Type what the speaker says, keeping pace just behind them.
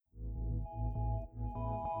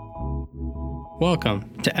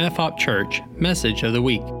Welcome to FHOP Church Message of the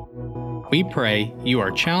Week. We pray you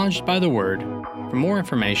are challenged by the Word. For more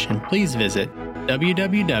information, please visit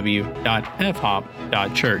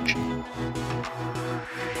www.fhop.church.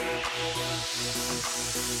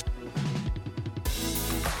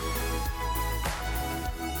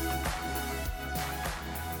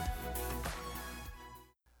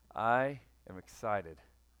 I am excited.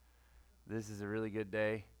 This is a really good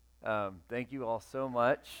day. Thank you all so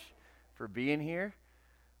much for being here.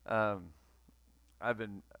 I've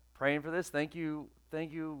been praying for this. Thank you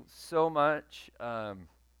so much for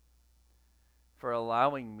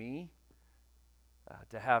allowing me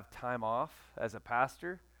to have time off as a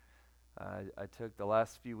pastor. I took the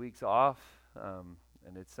last few weeks off, and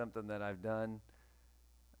it's something that I've done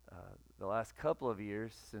the last couple of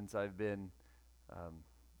years since I've been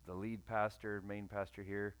the lead pastor, main pastor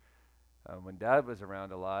here. When Dad was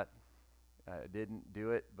around a lot, I didn't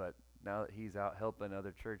do it, but now that he's out helping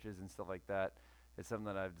other churches and stuff like that, it's something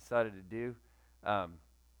that I've decided to do.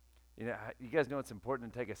 You guys know it's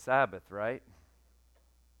important to take a Sabbath, right?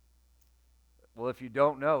 Well, if you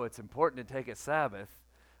don't know, it's important to take a Sabbath.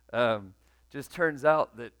 Just turns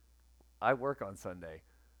out that I work on Sunday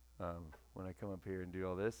when I come up here and do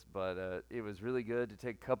all this, but it was really good to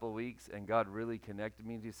take a couple of weeks, and God really connected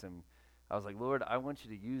me to I was like, Lord, I want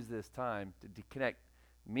you to use this time to connect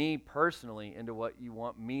me personally into what you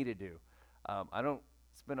want me to do. I don't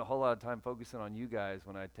spend a whole lot of time focusing on you guys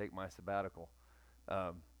when I take my sabbatical.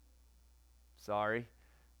 Sorry,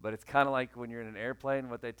 but it's kind of like when you're in an airplane,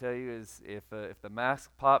 what they tell you is if the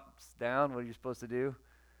mask pops down, what are you supposed to do?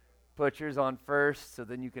 Put yours on first so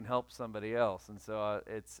then you can help somebody else. And so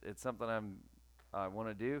it's something I want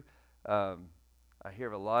to do. I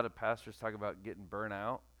hear a lot of pastors talk about getting burnt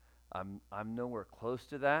out. I'm nowhere close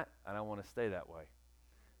to that, and I want to stay that way.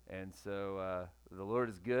 And so the Lord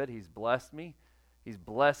is good. He's blessed me. He's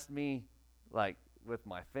blessed me like with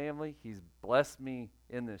my family. He's blessed me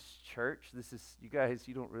in this church. You guys,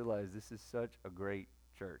 you don't realize this is such a great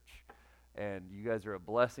church. And you guys are a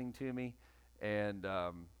blessing to me. And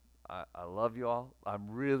I love you all. I'm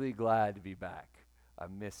really glad to be back. I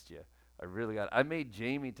missed you. I made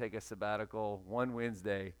Jamie take a sabbatical one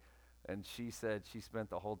Wednesday, and she said she spent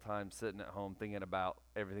the whole time sitting at home thinking about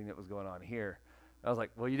everything that was going on here. I was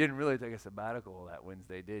like, well, you didn't really take a sabbatical that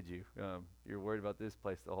Wednesday, did you? You're worried about this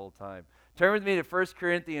place the whole time. Turn with me to 1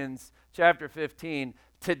 Corinthians chapter 15.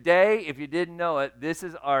 Today, if you didn't know it, this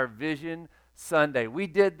is our Vision Sunday. We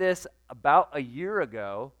did this about a year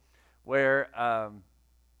ago where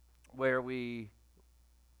we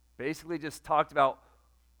basically just talked about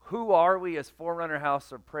who are we as Forerunner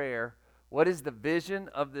House of Prayer, what is the vision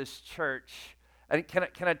of this church. And can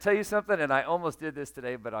I tell you something? And I almost did this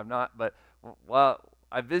today, but I'm not. But while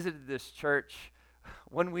I visited this church,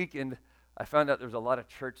 one weekend I found out there was a lot of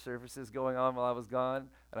church services going on while I was gone.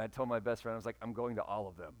 And I told my best friend, I was like, I'm going to all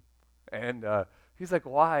of them. And he's like,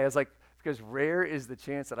 why? I was like, because rare is the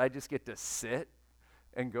chance that I just get to sit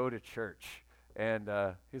and go to church. And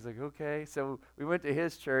he's like, okay. So we went to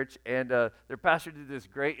his church, and their pastor did this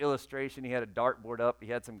great illustration. He had a dartboard up.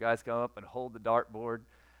 He had some guys come up and hold the dartboard.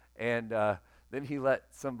 And then he let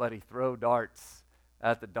somebody throw darts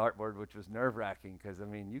at the dartboard, which was nerve-wracking because,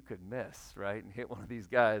 you could miss, right, and hit one of these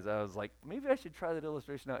guys. I was like, maybe I should try that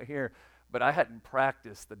illustration out here. But I hadn't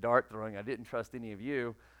practiced the dart throwing. I didn't trust any of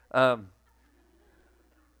you. But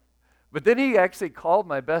then he actually called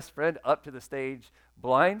my best friend up to the stage,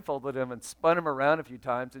 blindfolded him, and spun him around a few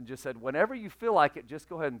times and just said, whenever you feel like it, just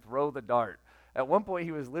go ahead and throw the dart. At one point,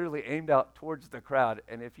 he was literally aimed out towards the crowd.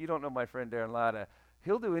 And if you don't know my friend Darren Latta,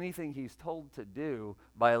 he'll do anything he's told to do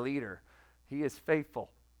by a leader. He is faithful.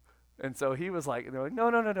 And so he was like, no,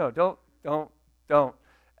 don't.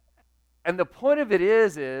 And the point of it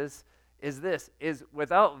is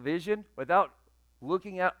without vision, without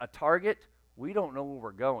looking at a target, we don't know where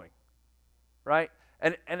we're going. Right?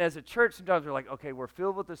 And as a church, sometimes we're like, okay, we're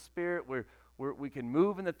filled with the Spirit. We can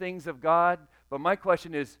move in the things of God. But my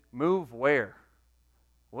question is, move where?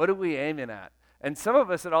 What are we aiming at? And some of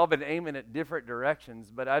us had all been aiming at different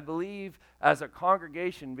directions. But I believe as a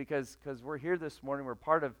congregation, because we're here this morning, we're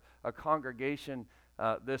part of a congregation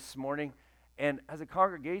this morning. And as a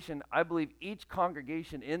congregation, I believe each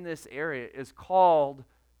congregation in this area is called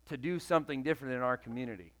to do something different in our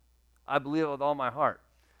community. I believe it with all my heart.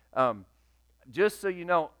 Just so you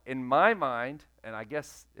know, in my mind, and I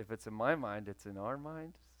guess if it's in my mind, it's in our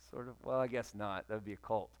mind, sort of. Well, I guess not. That would be a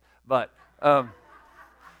cult. But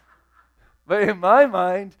in my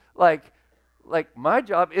mind, like my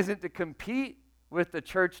job isn't to compete with the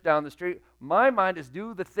church down the street. My mind is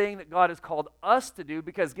do the thing that God has called us to do,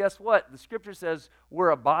 because guess what? The scripture says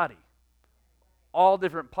we're a body. all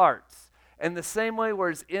different parts. And the same way,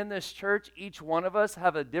 whereas in this church, each one of us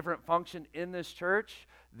have a different function in this church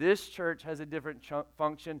has a different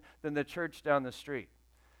function than the church down the street.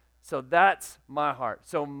 So that's my heart.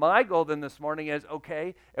 So my goal then this morning is,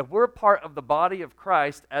 okay, if we're part of the body of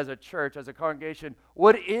Christ as a church, as a congregation,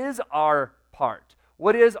 what is our part?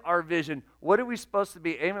 What is our vision? What are we supposed to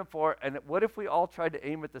be aiming for? And what if we all tried to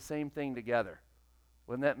aim at the same thing together?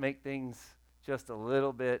 Wouldn't that make things just a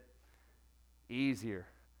little bit easier?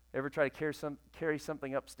 Ever try to carry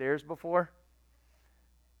something upstairs before?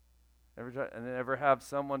 Ever have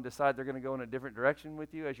someone decide they're going to go in a different direction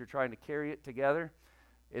with you as you're trying to carry it together?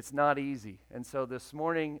 It's not easy. And so this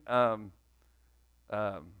morning, we're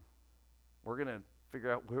going to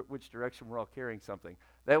figure out which direction we're all carrying something.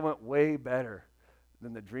 That went way better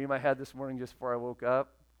than the dream I had this morning just before I woke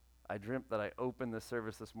up. I dreamt that I opened the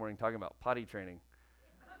service this morning talking about potty training.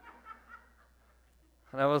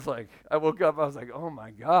 And I woke up, I was like, oh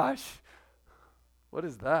my gosh, what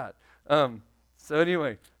is that? So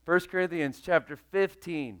anyway, 1 Corinthians chapter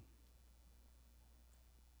 15.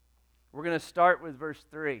 We're going to start with verse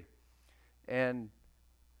 3. And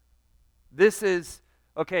this is,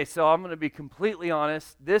 okay, so I'm going to be completely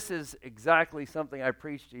honest. This is exactly something I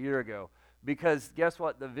preached a year ago. Because guess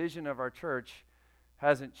what? The vision of our church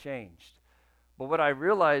hasn't changed. But what I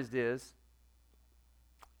realized is,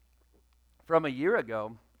 from a year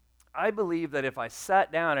ago, I believe that if I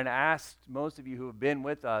sat down and asked most of you who have been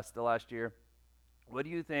with us the last year, what do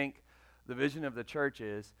you think the vision of the church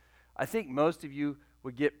is? I think most of you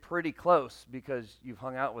would get pretty close because you've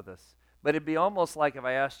hung out with us. But it'd be almost like if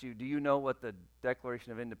I asked you, do you know what the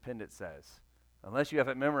Declaration of Independence says? Unless you have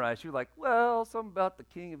it memorized, you're like, well, something about the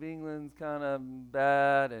King of England's kind of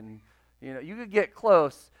bad, and you could get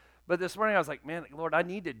close. But this morning I was like, man, Lord, I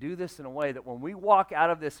need to do this in a way that when we walk out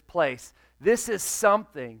of this place, this is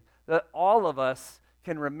something that all of us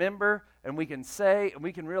can remember and we can say and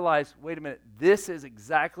we can realize, wait a minute, this is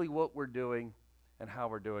exactly what we're doing and how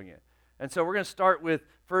we're doing it. And so we're going to start with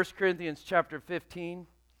 1 Corinthians chapter 15.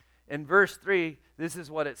 In verse 3, this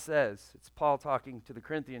is what it says. It's Paul talking to the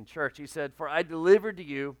Corinthian church. He said, for I delivered to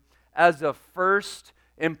you as of first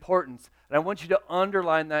importance. And I want you to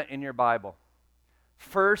underline that in your Bible.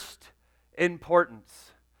 First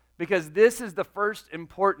importance. Because this is the first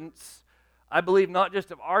importance, I believe, not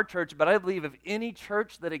just of our church, but I believe of any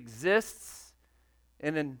church that exists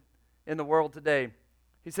in the world today.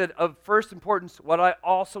 He said, of first importance, what I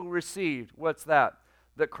also received. What's that?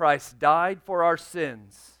 That Christ died for our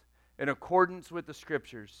sins in accordance with the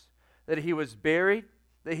Scriptures. That he was buried,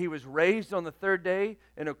 that he was raised on the third day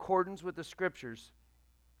in accordance with the Scriptures.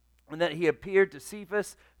 And that he appeared to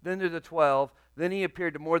Cephas, then to the 12, then he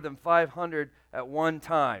appeared to more than 500 at one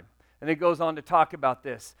time. And it goes on to talk about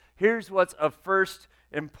this. Here's what's of first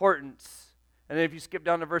importance. And then if you skip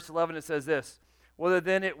down to verse 11, it says this. Whether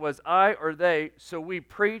then it was I or they, so we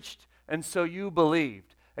preached and so you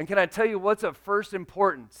believed. And can I tell you what's of first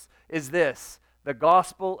importance is this, the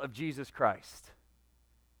gospel of Jesus Christ.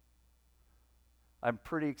 I'm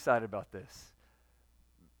pretty excited about this.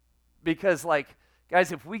 Because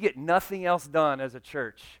guys, if we get nothing else done as a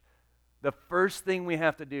church, the first thing we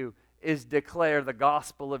have to do is declare the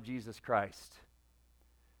gospel of Jesus Christ.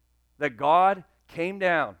 That God came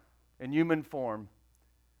down in human form,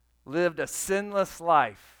 lived a sinless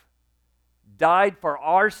life, died for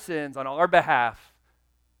our sins on our behalf,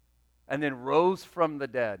 and then rose from the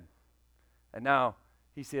dead. And now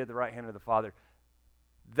he's seated at the right hand of the Father.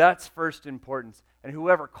 That's first importance. And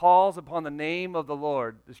whoever calls upon the name of the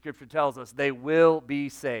Lord, the Scripture tells us, they will be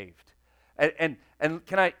saved. And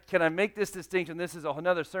can I make this distinction? This is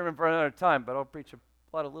another sermon for another time, but I'll preach a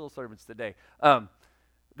lot of little sermons today. That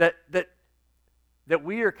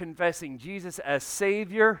we are confessing Jesus as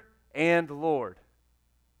Savior and Lord,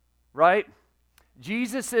 right?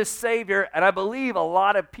 Jesus is Savior, and I believe a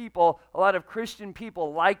lot of Christian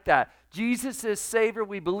people like that. Jesus is Savior.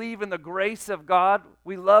 We believe in the grace of God.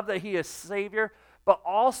 We love that He is Savior, but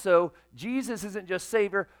also Jesus isn't just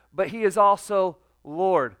Savior, but He is also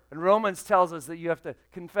Lord. And Romans tells us that you have to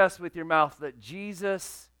confess with your mouth that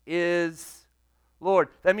Jesus is Lord.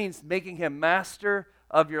 That means making Him master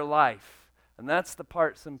of your life. And that's the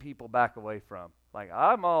part some people back away from.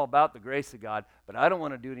 I'm all about the grace of God, but I don't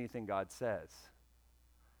want to do anything God says.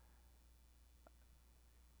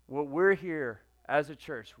 What we're here as a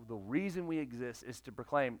church, the reason we exist is to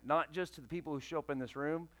proclaim not just to the people who show up in this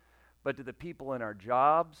room, but to the people in our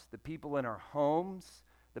jobs, the people in our homes,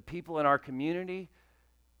 the people in our community,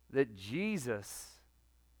 that Jesus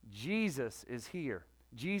is here.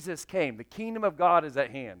 Jesus came. The kingdom of God is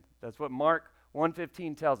at hand. That's what Mark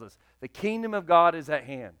 1:15 tells us. The kingdom of God is at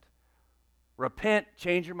hand. Repent,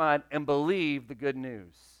 change your mind, and believe the good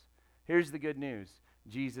news. Here's the good news.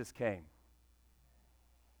 Jesus came.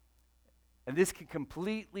 And this can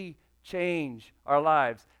completely change our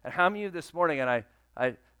lives. And how many of you this morning, and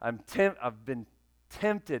I've been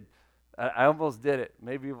tempted, I almost did it.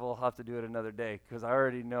 Maybe we'll have to do it another day because I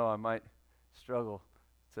already know I might struggle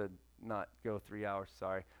to not go 3 hours,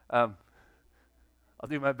 sorry. I'll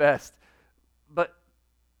do my best.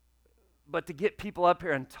 But to get people up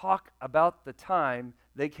here and talk about the time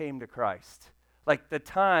they came to Christ. Like the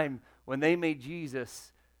time when they made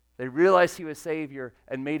Jesus, they realized he was Savior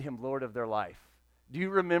and made him Lord of their life. Do you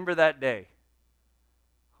remember that day?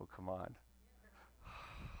 Oh, come on.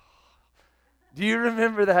 Do you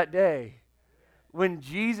remember that day when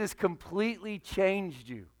Jesus completely changed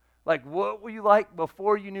you? Like, what were you like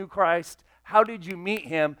before you knew Christ? How did you meet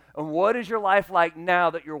him? And what is your life like now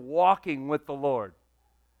that you're walking with the Lord?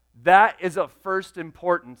 That is of first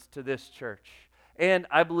importance to this church. And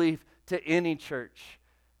I believe to any church,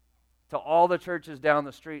 to all the churches down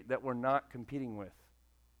the street that we're not competing with.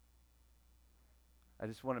 I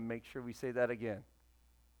just want to make sure we say that again.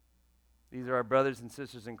 These are our brothers and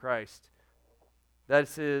sisters in Christ.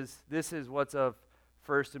 This is what's of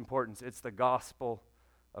first importance. It's the gospel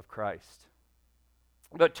of Christ.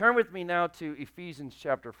 But turn with me now to Ephesians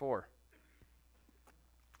chapter 4.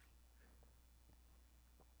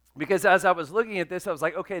 Because as I was looking at this, I was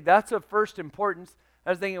like, okay, that's of first importance. I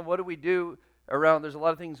was thinking, what do we do around? There's a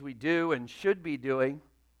lot of things we do and should be doing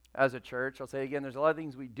as a church. I'll say again, there's a lot of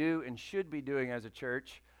things we do and should be doing as a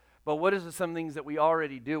church. But what is some things that we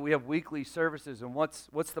already do? We have weekly services, and what's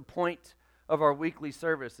the point of our weekly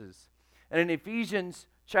services? And in Ephesians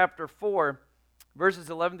chapter 4, verses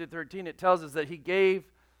 11 to 13, it tells us that he gave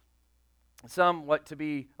some what to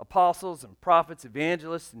be apostles and prophets,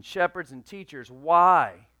 evangelists and shepherds and teachers.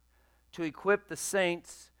 Why? To equip the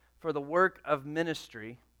saints for the work of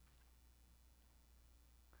ministry.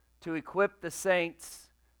 To equip the saints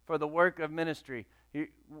for the work of ministry.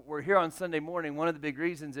 We're here on Sunday morning. One of the big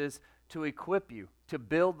reasons is to equip you, to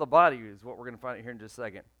build the body, is what we're going to find out here in just a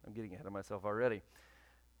second. I'm getting ahead of myself already.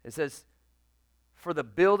 It says, for the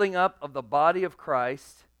building up of the body of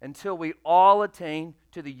Christ until we all attain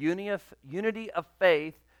to the unity of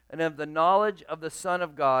faith and of the knowledge of the Son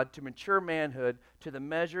of God, to mature manhood, to the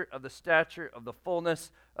measure of the stature of the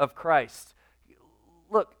fullness of Christ.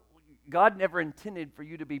 Look, God never intended for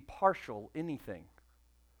you to be partial anything.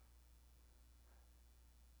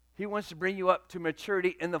 He wants to bring you up to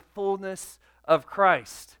maturity in the fullness of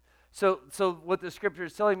Christ. So what the scripture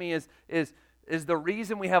is telling me is the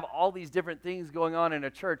reason we have all these different things going on in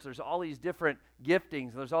a church. There's all these different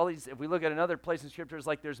giftings. There's all these, if we look at another place in scripture, it's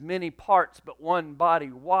like there's many parts but one body.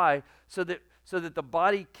 Why? So that the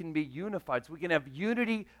body can be unified. So we can have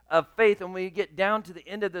unity of faith. And when we get down to the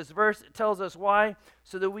end of this verse, it tells us why.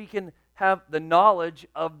 So that we can have the knowledge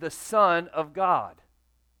of the Son of God.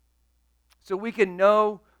 So we can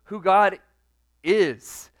know who God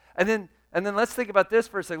is. And then let's think about this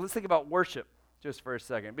for a second. Let's think about worship just for a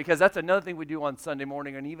second, because that's another thing we do on Sunday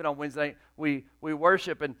morning, and even on Wednesday night we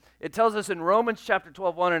worship. And it tells us in Romans chapter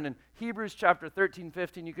 12:1 and in Hebrews chapter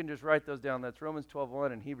 13:15, you can just write those down. That's Romans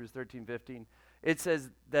 12:1 and Hebrews 13:15. It says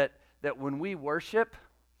that when we worship,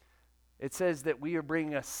 it says that we are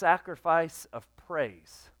bringing a sacrifice of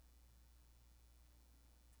praise.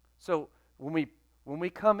 So when we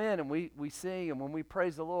come in and we sing and when we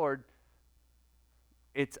praise the Lord,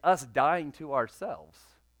 it's us dying to ourselves.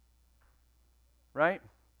 Right?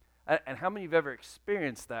 And how many of you have ever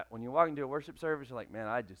experienced that when you walk into a worship service, you're like, man,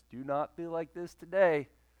 I just do not feel like this today.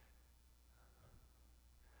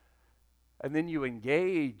 And then you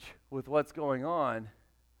engage with what's going on,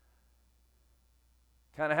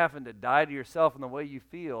 kind of having to die to yourself in the way you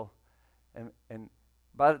feel. And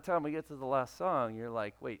by the time we get to the last song, you're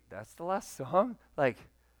like, wait, that's the last song? Like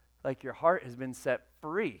your heart has been set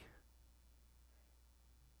free.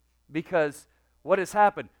 Because what has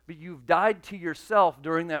happened? But you've died to yourself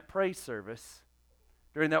during that praise service,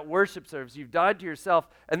 during that worship service. You've died to yourself.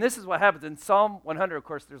 And this is what happens. In Psalm 100, of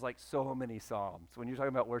course, there's like so many psalms. When you're talking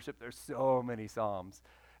about worship, there's so many psalms.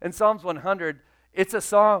 In Psalms 100, it's a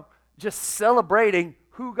song just celebrating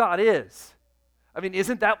who God is. I mean,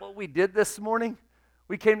 isn't that what we did this morning?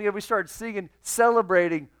 We came together, we started singing,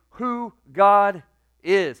 celebrating who God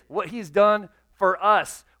is, what he's done for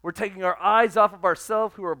us. We're taking our eyes off of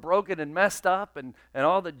ourselves who are broken and messed up and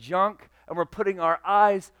all the junk, and we're putting our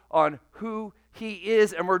eyes on who he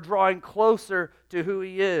is, and we're drawing closer to who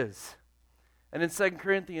he is. And in 2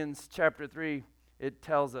 Corinthians chapter 3, it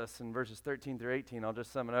tells us in verses 13 through 18, I'll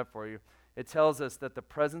just sum it up for you. It tells us that the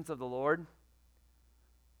presence of the Lord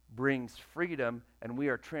brings freedom, and we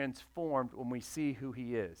are transformed when we see who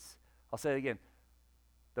he is. I'll say it again.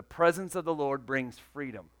 The presence of the Lord brings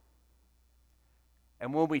freedom.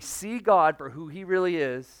 And when we see God for who he really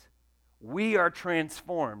is, we are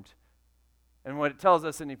transformed. And what it tells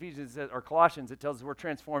us in Ephesians or Colossians, it tells us we're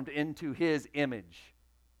transformed into his image.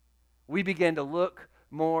 We begin to look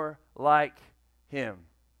more like him.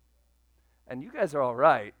 And you guys are all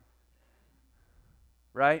right?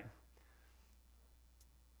 Right?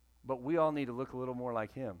 But we all need to look a little more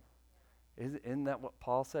like him. Isn't that what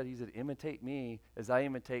Paul said? He said, imitate me as I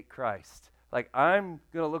imitate Christ. Like, I'm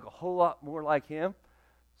going to look a whole lot more like him,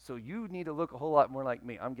 so you need to look a whole lot more like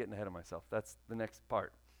me. I'm getting ahead of myself. That's the next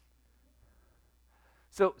part.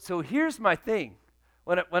 So here's my thing.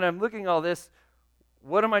 When I'm looking at all this,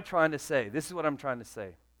 what am I trying to say? This is what I'm trying to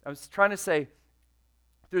say. I was trying to say,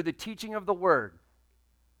 through the teaching of the Word,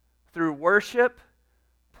 through worship,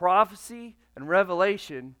 prophecy, and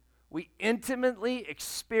revelation, we intimately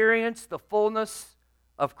experience the fullness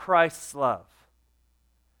of Christ's love.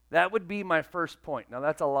 That would be my first point. Now,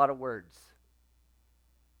 that's a lot of words.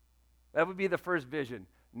 That would be the first vision.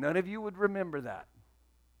 None of you would remember that.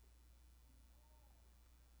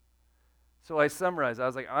 So I summarized. I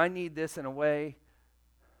was like, I need this in a way.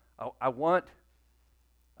 I want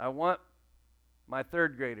my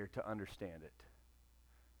third grader to understand it.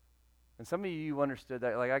 And some of you understood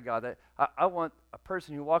that, like I got that. I want a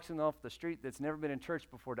person who walks in off the street that's never been in church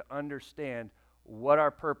before to understand what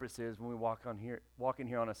our purpose is when we walk in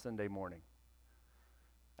here on a Sunday morning.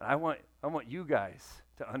 And I want you guys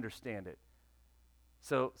to understand it.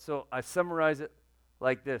 So I summarize it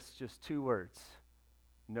like this, just 2 words.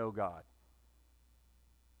 Know God.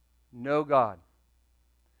 Know God.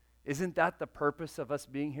 Isn't that the purpose of us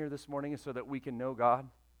being here this morning, is so that we can know God?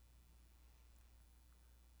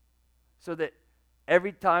 So that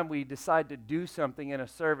every time we decide to do something in a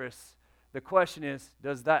service, the question is,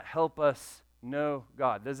 does that help us know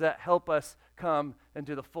God? Does that help us come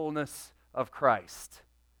into the fullness of Christ?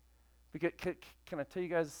 Because, can I tell you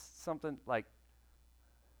guys something? Like,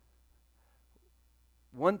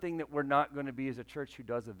 one thing that we're not going to be is a church who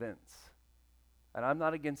does events. And I'm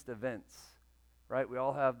not against events, right? We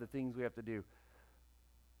all have the things we have to do.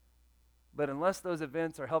 But unless those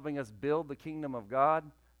events are helping us build the kingdom of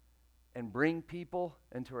God and bring people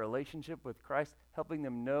into a relationship with Christ, helping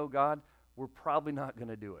them know God, we're probably not going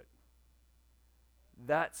to do it.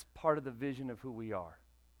 That's part of the vision of who we are,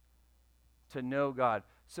 to know God.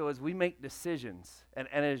 So as we make decisions, and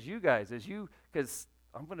as you guys, because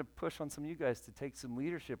I'm going to push on some of you guys to take some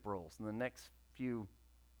leadership roles in the next few.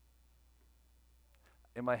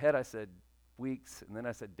 In my head I said weeks, and then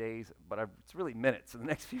I said days, but it's really minutes, in the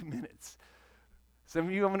next few minutes. Some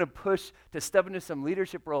of you, I'm going to push to step into some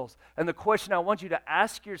leadership roles. And the question I want you to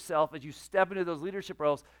ask yourself as you step into those leadership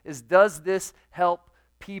roles is, does this help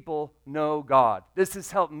people know God? Does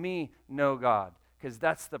this help me know God? Because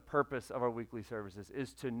that's the purpose of our weekly services,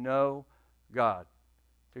 is to know God,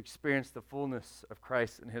 to experience the fullness of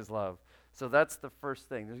Christ and his love. So that's the first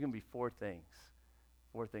thing. There's going to be 4 things.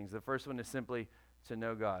 4 things. The first one is simply to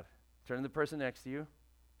know God. Turn to the person next to you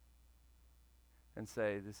and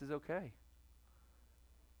say, this is okay.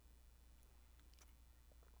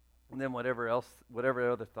 And then whatever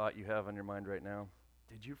other thought you have on your mind right now.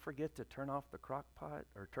 Did you forget to turn off the crock pot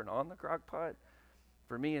or turn on the crock pot?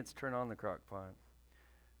 For me, it's turn on the crock pot.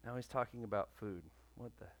 Now he's talking about food.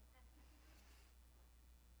 What the?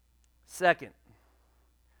 Second,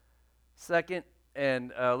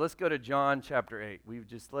 and let's go to John chapter 8.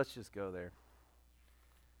 Let's just go there.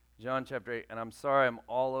 John chapter 8, and I'm sorry I'm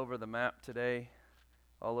all over the map today,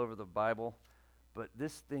 all over the Bible, but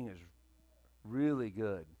this thing is really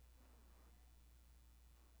good.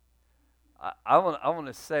 I want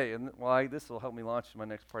to say, and this will help me launch my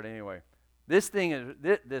next part anyway. This thing is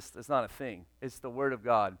this is not a thing. It's the Word of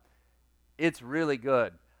God. It's really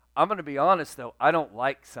good. I'm going to be honest though, I don't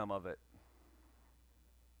like some of it.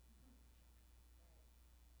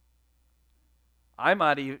 I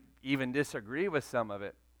might even disagree with some of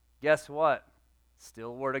it. Guess what?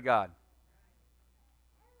 Still Word of God.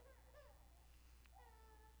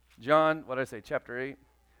 John, what did I say, chapter 8?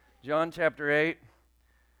 John chapter 8.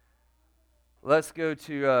 Let's go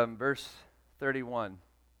to verse 31.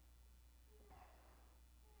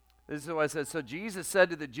 This is what I said. So Jesus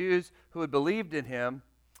said to the Jews who had believed in him,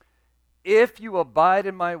 if you abide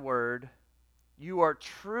in my word, you are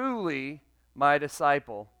truly my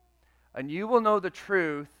disciple, and you will know the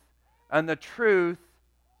truth, and the truth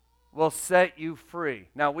will set you free.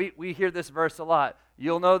 Now, we hear this verse a lot.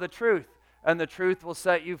 You'll know the truth, and the truth will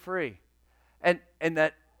set you free. And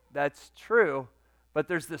that's true, but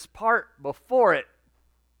there's this part before it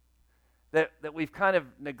that we've kind of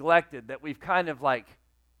neglected, that we've kind of like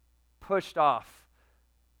pushed off,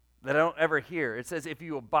 that I don't ever hear. It says, if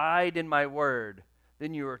you abide in my word,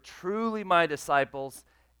 then you are truly my disciples,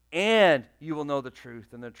 and you will know the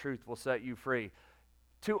truth, and the truth will set you free.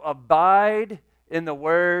 To abide in the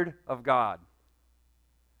word of God.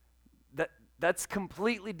 That's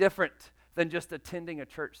completely different than just attending a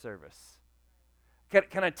church service.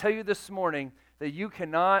 Can I tell you this morning that you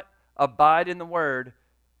cannot abide in the word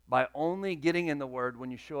by only getting in the word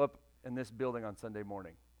when you show up in this building on Sunday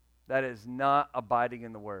morning? That is not abiding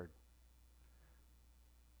in the word.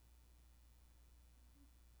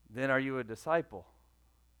 Then are you a disciple?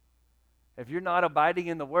 If you're not abiding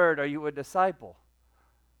in the word, are you a disciple?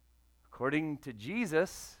 According to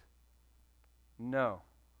Jesus, no.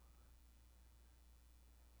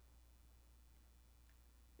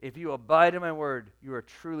 If you abide in my word, you are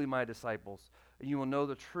truly my disciples, and you will know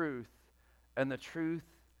the truth, and the truth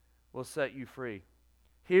will set you free.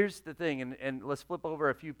 Here's the thing, and let's flip over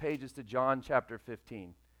a few pages to John chapter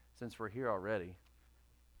 15, since we're here already.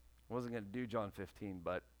 I wasn't going to do John 15,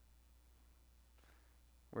 but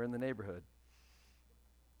we're in the neighborhood.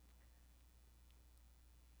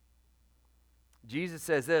 Jesus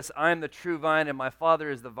says this, I am the true vine, and my Father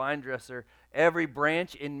is the vine dresser. Every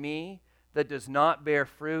branch in me that does not bear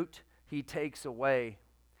fruit, he takes away.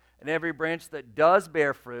 And every branch that does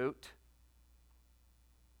bear fruit,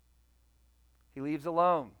 he leaves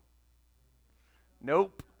alone.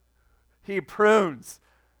 Nope. He prunes.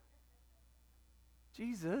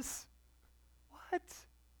 Jesus, what?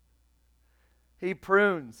 He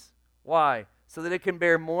prunes. Why? So that it can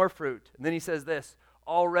bear more fruit. And then he says this,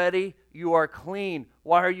 already you are clean.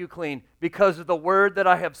 Why are you clean? Because of the word that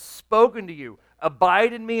I have spoken to you.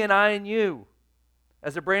 Abide in me and I in you.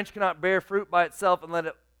 As a branch cannot bear fruit by itself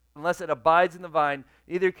unless it abides in the vine,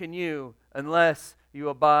 neither can you unless you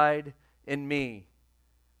abide in me.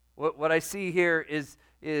 What I see here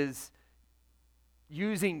is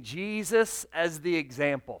using Jesus as the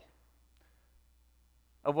example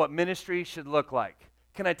of what ministry should look like.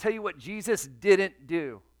 Can I tell you what Jesus didn't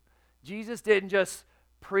do? Jesus didn't just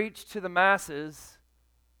preach to the masses,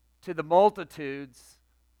 to the multitudes,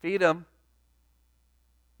 feed them,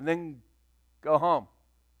 and then go home.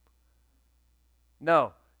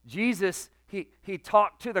 No, Jesus, he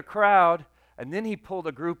talked to the crowd, and then he pulled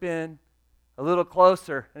a group in a little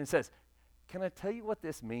closer, and he says, can I tell you what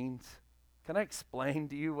this means? Can I explain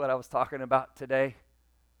to you what I was talking about today?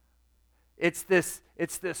 It's this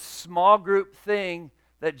small group thing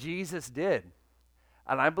that Jesus did.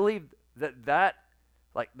 And I believe that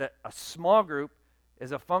a small group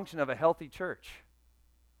is a function of a healthy church.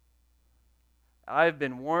 I've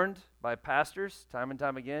been warned by pastors time and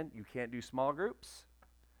time again, you can't do small groups.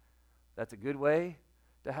 That's a good way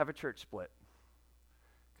to have a church split.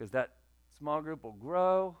 Because that small group will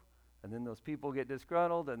grow, and then those people get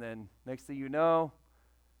disgruntled, and then next thing you know,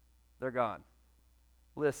 they're gone.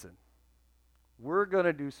 Listen, we're going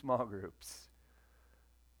to do small groups.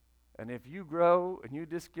 And if you grow and you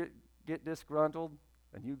just get disgruntled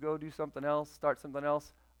and you go do something else, start something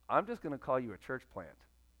else, I'm just going to call you a church plant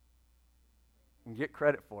and get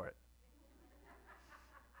credit for it.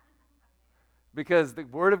 Because the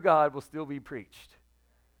word of God will still be preached.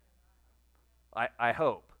 I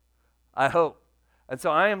hope. I hope. And so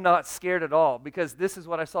I am not scared at all, because this is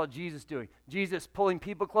what I saw Jesus doing. Jesus pulling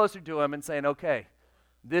people closer to him and saying, okay,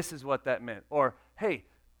 this is what that meant. Or, hey,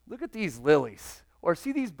 look at these lilies. Or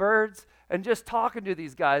see these birds, and just talking to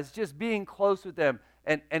these guys, just being close with them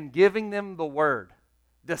and giving them the word,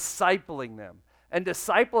 discipling them. And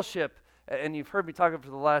discipleship, and you've heard me talk about it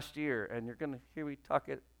for the last year, and you're going to hear me talk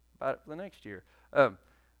about it for the next year.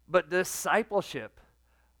 But discipleship,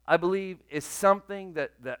 I believe, is something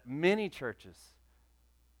that many churches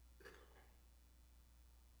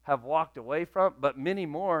have walked away from, but many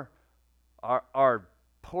more are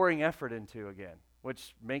pouring effort into again,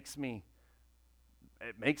 which makes my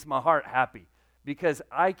heart happy, because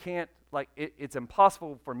I can't, it's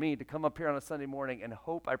impossible for me to come up here on a Sunday morning and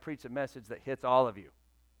hope I preach a message that hits all of you.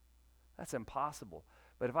 That's impossible.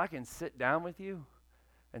 But if I can sit down with you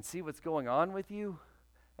and see what's going on with you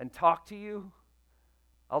and talk to you,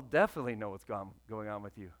 I'll definitely know what's going on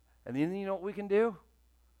with you. And then you know what we can do?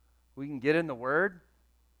 We can get in the Word,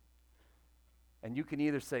 and you can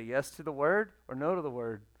either say yes to the Word or no to the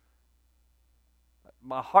Word.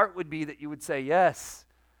 My heart would be that you would say yes.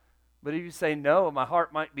 But if you say no, my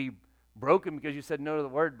heart might be broken because you said no to the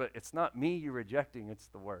Word, but it's not me you're rejecting, it's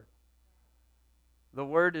the Word. The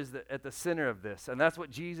Word is at the center of this, and that's what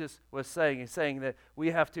Jesus was saying. He's saying that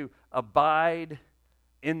we have to abide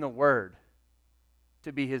in the Word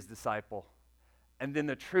to be His disciple. And then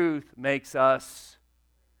the truth makes us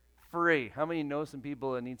free. How many know some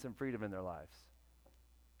people that need some freedom in their lives?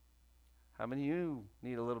 How many of you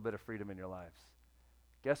need a little bit of freedom in your lives?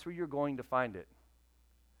 Guess where you're going to find it?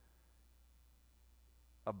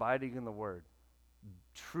 Abiding in the Word.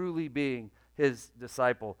 Truly being His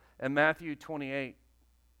disciple. In Matthew 28,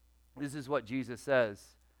 this is what Jesus says.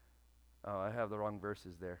 Oh, I have the wrong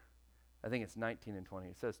verses there. I think it's 19 and 20.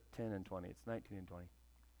 It says 10 and 20. It's 19 and 20.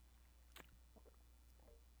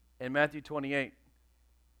 In Matthew 28,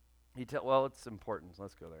 it's important. So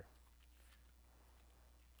let's go there.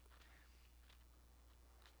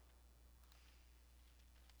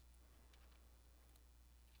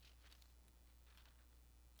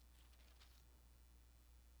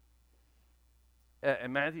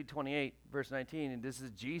 In Matthew 28, verse 19, and this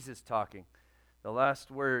is Jesus talking. The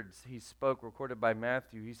last words he spoke, recorded by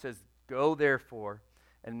Matthew, he says, "Go therefore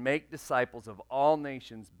and make disciples of all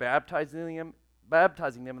nations, baptizing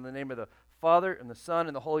them in the name of the Father and the Son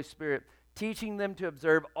and the Holy Spirit, teaching them to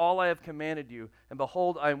observe all I have commanded you. And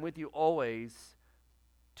behold, I am with you always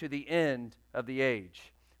to the end of the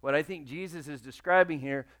age." What I think Jesus is describing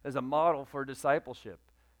here is a model for discipleship.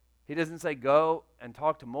 He doesn't say go and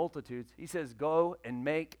talk to multitudes. He says go and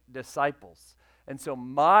make disciples. And so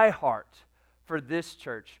my heart for this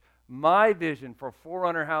church, my vision for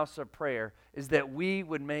Forerunner House of Prayer is that we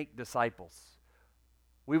would make disciples.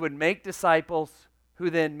 We would make disciples who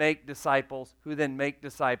then make disciples, who then make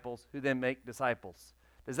disciples, who then make disciples.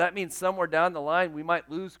 Does that mean somewhere down the line we might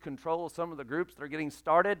lose control of some of the groups that are getting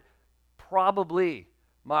started? Probably.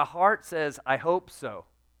 My heart says I hope so.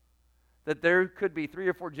 That there could be 3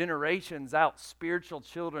 or 4 generations out, spiritual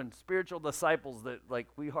children, spiritual disciples that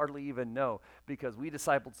we hardly even know because we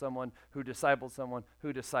discipled someone who discipled someone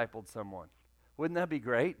who discipled someone. Wouldn't that be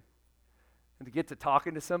great? And to get to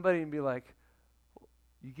talking to somebody and be like,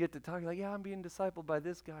 you get to talk like, yeah, I'm being discipled by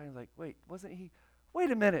this guy. And like, wait, wasn't he?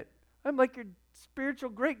 Wait a minute. I'm like your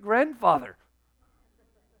spiritual great-grandfather.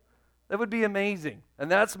 That would be amazing.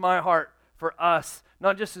 And that's my heart for us,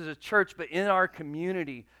 not just as a church, but in our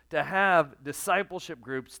community, to have discipleship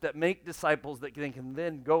groups that make disciples that they can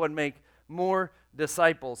then go and make more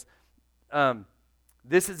disciples.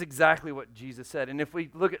 This is exactly what Jesus said. And if we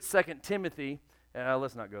look at 2 Timothy,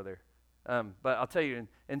 let's not go there. But I'll tell you,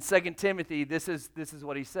 in 2 Timothy, this is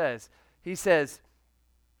what he says. He says,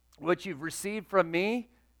 what you've received from me,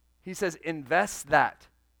 he says, invest that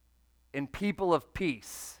in people of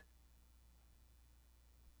peace.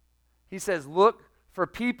 He says, look for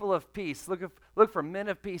people of peace. Look for men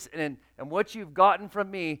of peace. And what you've gotten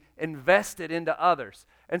from me, invest it into others.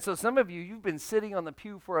 And so some of you, you've been sitting on the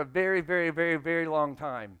pew for a very, very, very, very long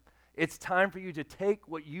time. It's time for you to take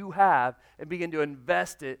what you have and begin to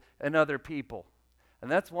invest it in other people.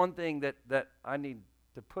 And that's one thing that I need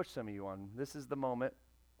to push some of you on. This is the moment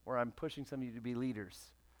where I'm pushing some of you to be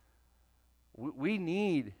leaders. We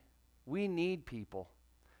need people.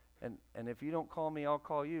 And if you don't call me, I'll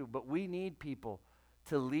call you. But we need people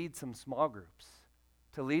to lead some small groups,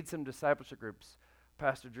 to lead some discipleship groups.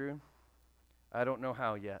 Pastor Drew, I don't know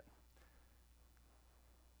how yet.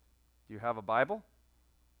 Do you have a Bible?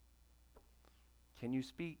 Can you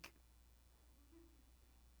speak?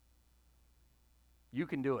 You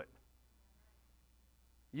can do it.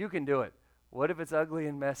 You can do it. What if it's ugly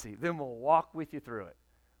and messy? Then we'll walk with you through it.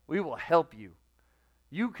 We will help you.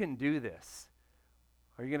 You can do this.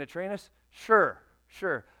 Are you going to train us? Sure.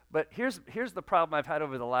 But here's the problem I've had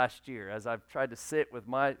over the last year as I've tried to sit with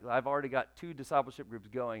I've already got 2 discipleship groups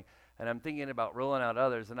going, and I'm thinking about rolling out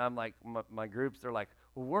others, and I'm like, my groups, they're like,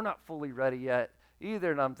 well, we're not fully ready yet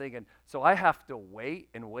either, and I'm thinking, so I have to wait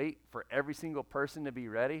for every single person to be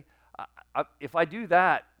ready? If I do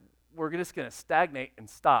that, we're just going to stagnate and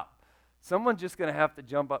stop. Someone's just going to have to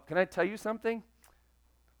jump up. Can I tell you something?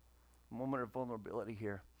 Moment of vulnerability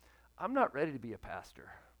here. I'm not ready to be a pastor.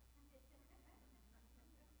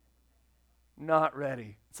 Not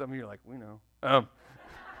ready. Some of you are like, we know.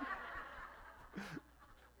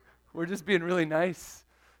 We're just being really nice.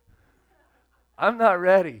 I'm not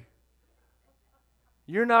ready.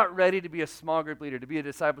 You're not ready to be a small group leader, to be a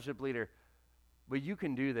discipleship leader, but you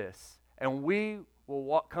can do this. And we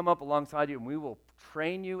will come up alongside you, and we will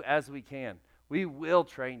train you as we can. We will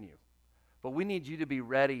train you, but we need you to be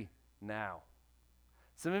ready now.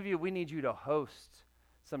 Some of you, we need you to host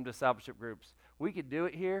some discipleship groups. We could do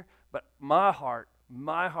it here, but my heart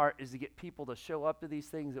is to get people to show up to these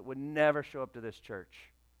things that would never show up to this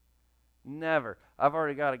church. Never. I've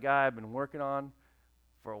already got a guy I've been working on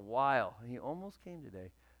for a while. He almost came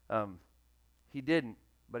today. He didn't,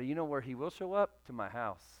 but you know where he will show up? To my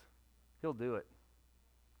house. He'll do it.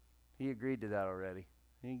 He agreed to that already.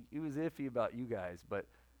 He was iffy about you guys, but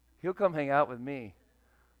he'll come hang out with me.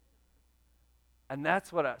 And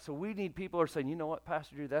that's so we need people who are saying, you know what,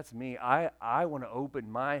 Pastor Drew, that's me. I want to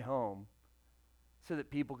open my home so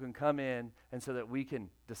that people can come in and so that we can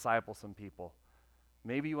disciple some people.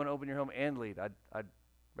 Maybe you want to open your home and lead. I'd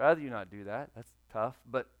rather you not do that. That's tough.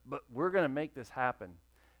 But we're going to make this happen.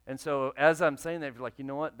 And so as I'm saying that, if you're like, you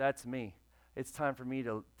know what, that's me. It's time for me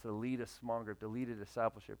to lead a small group, to lead a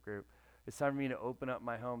discipleship group. It's time for me to open up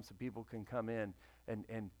my home so people can come in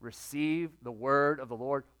and receive the word of the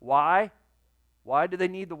Lord. Why? Why do they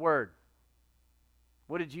need the word?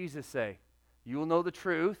 What did Jesus say? You will know the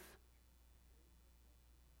truth.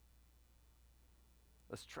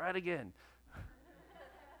 Let's try it again.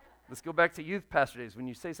 Let's go back to youth pastor days. When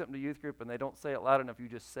you say something to youth group and they don't say it loud enough, you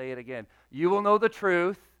just say it again. You will know the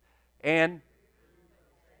truth. And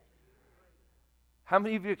how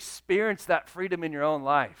many of you experienced that freedom in your own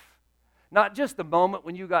life? Not just the moment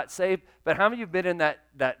when you got saved, but how many of you have been in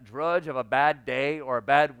that drudge of a bad day or a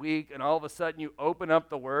bad week, and all of a sudden you open up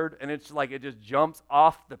the Word, and it's like it just jumps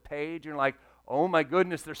off the page, and you're like, oh my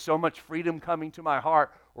goodness, there's so much freedom coming to my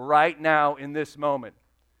heart right now in this moment.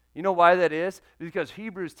 You know why that is? Because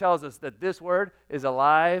Hebrews tells us that this Word is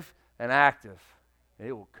alive and active.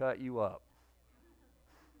 It will cut you up.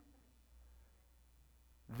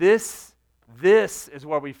 This is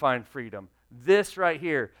where we find freedom. This right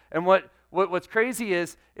here. And what's crazy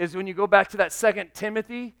is when you go back to that 2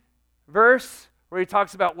 Timothy verse where he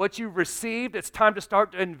talks about what you've received, it's time to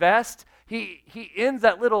start to invest. He ends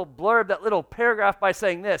that little blurb, that little paragraph by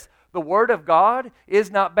saying this: the word of God is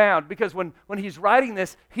not bound. Because when he's writing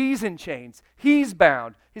this, he's in chains. He's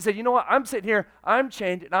bound. He said, you know what? I'm sitting here, I'm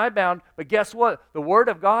chained and I'm bound, but guess what? The word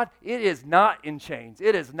of God, it is not in chains.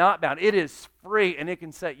 It is not bound. It is free, and it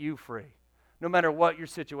can set you free, no matter what your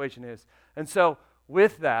situation is. And so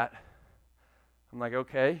with that, I'm like,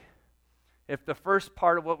 okay, if the first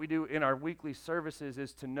part of what we do in our weekly services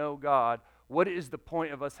is to know God, what is the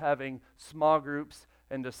point of us having small groups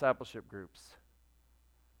and discipleship groups?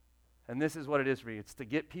 And this is what it is for me. It's to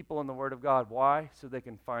get people in the Word of God. Why? So they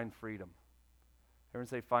can find freedom. Everyone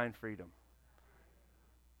say, find freedom.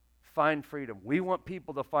 Find freedom. We want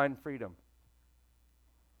people to find freedom.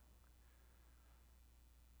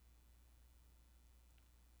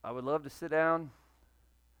 I would love to sit down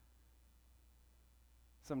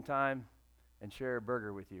sometime and share a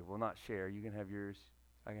burger with you. Well, not share. You can have yours.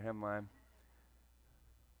 I can have mine.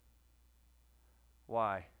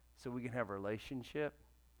 Why? So we can have a relationship.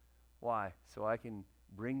 Why? So I can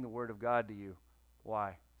bring the Word of God to you.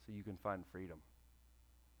 Why? So you can find freedom.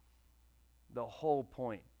 The whole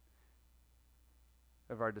point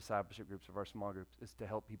of our discipleship groups, of our small groups, is to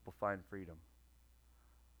help people find freedom.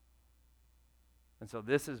 And so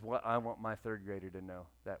this is what I want my third grader to know,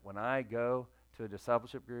 that when I go to a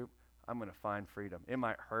discipleship group, I'm going to find freedom. It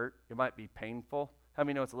might hurt. It might be painful. How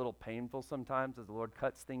many know it's a little painful sometimes as the Lord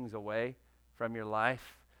cuts things away from your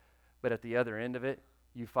life? But at the other end of it,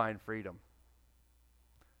 you find freedom.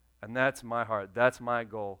 And that's my heart. That's my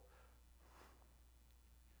goal.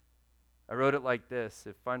 I wrote it like this.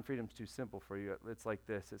 If find freedom's too simple for you, it's like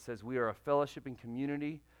this. It says, we are a fellowshipping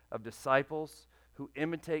community of disciples who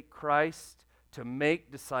imitate Christ to make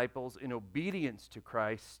disciples in obedience to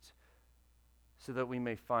Christ so that we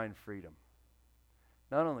may find freedom.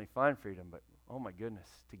 Not only find freedom, but, oh my goodness,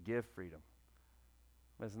 to give freedom.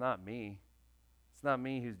 But it's not me. It's not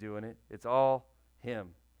me who's doing it. It's all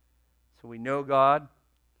Him. So we know God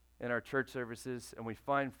in our church services, and we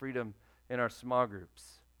find freedom in our small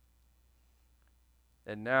groups.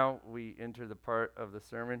 And now we enter the part of the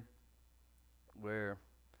sermon where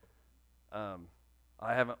I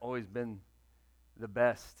haven't always been the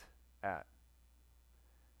best at.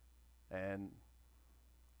 And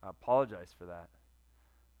I apologize for that.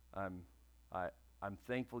 I'm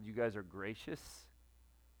thankful you guys are gracious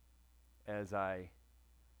as I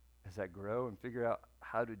grow and figure out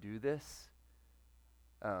how to do this.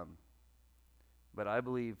 But I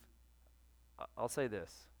believe, I'll say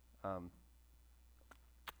this.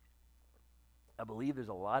 I believe there's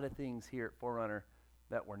a lot of things here at Forerunner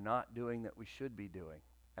that we're not doing that we should be doing.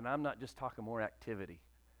 And I'm not just talking more activity.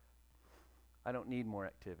 I don't need more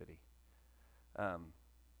activity.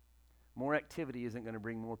 More activity isn't going to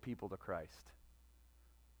bring more people to Christ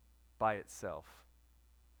by itself.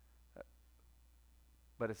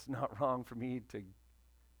 But it's not wrong for me to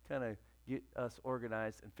kind of get us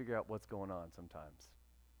organized and figure out what's going on sometimes.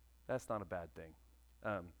 That's not a bad thing.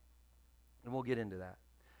 And we'll get into that.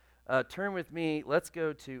 Turn with me. Let's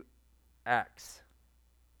go to Acts.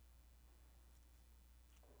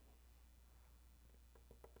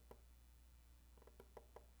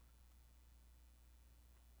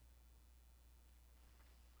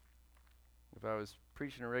 if I was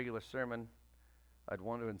preaching a regular sermon, I'd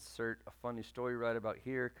want to insert a funny story right about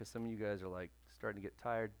here because some of you guys are like starting to get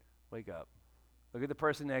tired. Wake up. Look at the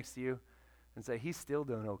person next to you and say, he's still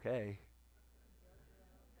doing okay.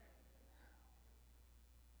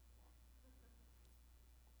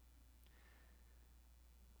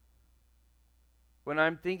 When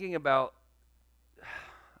I'm thinking about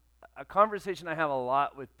a conversation I have a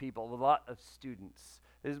lot with people, a lot of students,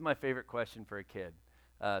 this is my favorite question for a kid,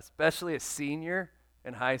 especially a senior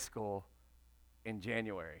in high school in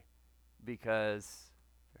January, because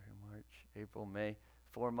March, April, May,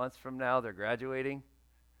 4 months from now, they're graduating,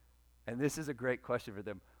 and this is a great question for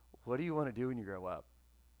them. What do you want to do when you grow up?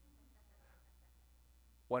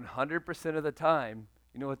 100% of the time,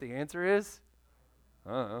 you know what the answer is?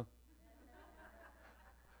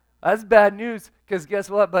 That's bad news, because guess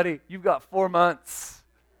what, buddy? You've got 4 months.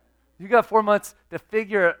 You've got 4 months to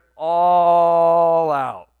figure it all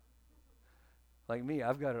out. Like me,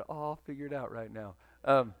 I've got it all figured out right now.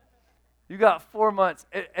 You got 4 months,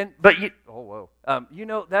 but you, you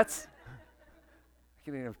know, that's, I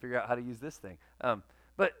can't even figure out how to use this thing.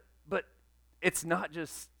 But it's not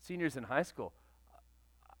just seniors in high school.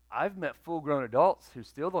 I've met full-grown adults who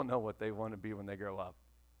still don't know what they want to be when they grow up.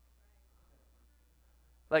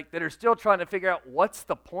 Like, that are still trying to figure out what's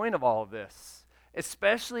the point of all of this.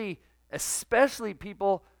 Especially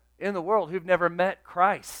people in the world who've never met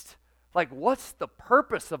Christ. Like, what's the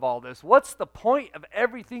purpose of all this? What's the point of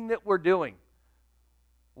everything that we're doing?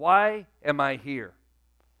 Why am I here?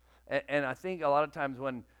 And I think a lot of times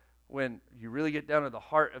when you really get down to the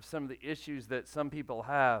heart of some of the issues that some people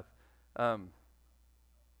have,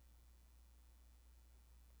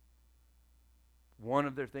 one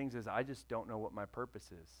of their things is, I just don't know what my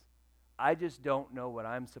purpose is. I just don't know what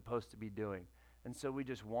I'm supposed to be doing. And so we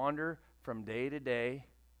just wander from day to day,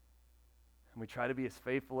 and we try to be as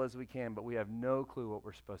faithful as we can, but we have no clue what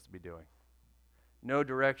we're supposed to be doing. No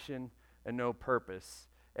direction and no purpose.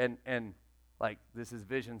 And like, this is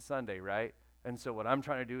Vision Sunday, right? And so what I'm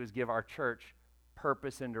trying to do is give our church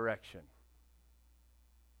purpose and direction.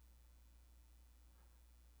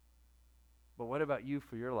 But what about you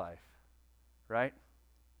for your life? Right?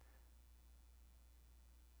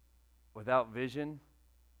 Without vision,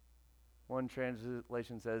 one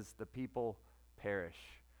translation says, the people perish.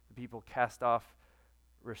 The people cast off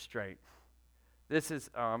restraint. This is,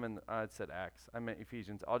 I said Acts. I meant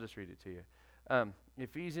Ephesians. I'll just read it to you.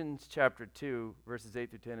 Ephesians chapter 2, verses 8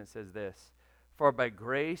 through 10, it says this: For by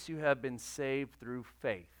grace you have been saved through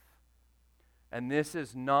faith. And this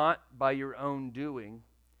is not by your own doing.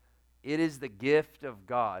 It is the gift of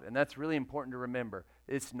God. And that's really important to remember.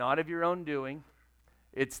 It's not of your own doing.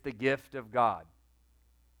 It's the gift of God.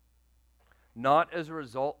 Not as a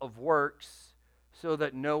result of works, so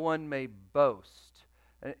that no one may boast.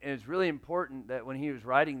 And it's really important that when he was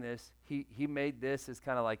writing this, he made this as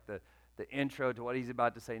kind of like the intro to what he's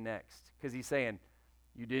about to say next. Because he's saying,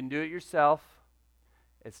 you didn't do it yourself.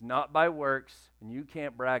 It's not by works, and you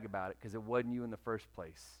can't brag about it because it wasn't you in the first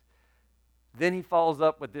place. Then he follows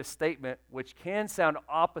up with this statement, which can sound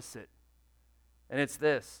opposite, and it's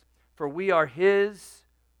this: for we are his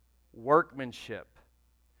workmanship,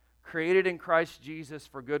 created in Christ Jesus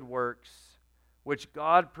for good works, which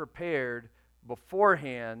God prepared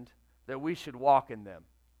beforehand that we should walk in them.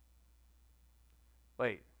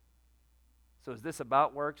 Wait, so is this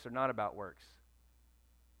about works or not about works?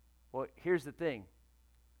 Well, here's the thing.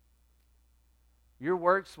 Your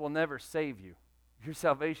works will never save you. Your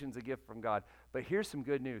salvation's a gift from God. But here's some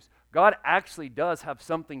good news. God actually does have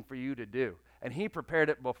something for you to do, and he prepared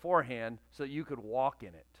it beforehand so that you could walk in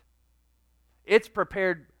it. It's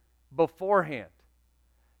prepared beforehand.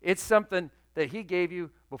 It's something that he gave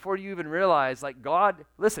you before you even realize, like, God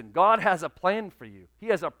has a plan for you. He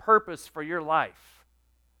has a purpose for your life.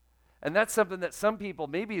 And that's something that some people,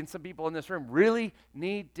 maybe in some people in this room, really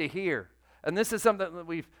need to hear. And this is something that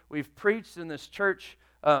we've preached in this church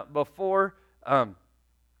before. And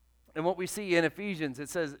what we see in Ephesians, it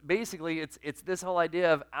says basically it's this whole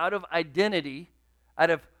idea of out of identity, out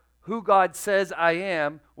of who God says I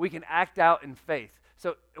am, we can act out in faith.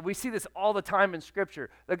 So we see this all the time in Scripture,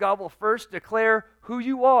 that God will first declare who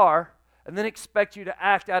you are and then expect you to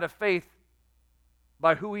act out of faith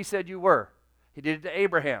by who he said you were. He did it to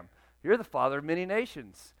Abraham. You're the father of many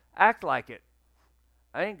nations. Act like it.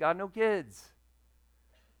 I ain't got no kids.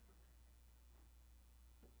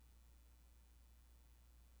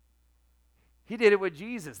 He did it with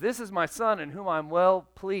Jesus. This is my son in whom I'm well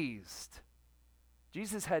pleased.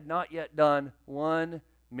 Jesus had not yet done one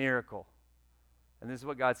miracle. And this is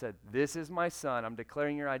what God said. This is my son. I'm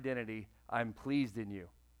declaring your identity. I'm pleased in you.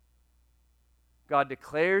 God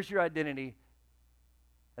declares your identity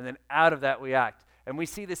and then out of that we act. And we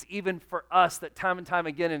see this even for us, that time and time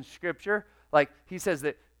again in Scripture. Like he says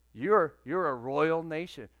that you're a royal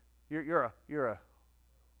nation. You're a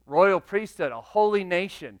royal priesthood, a holy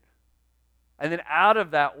nation. And then out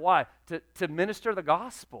of that, why? To minister the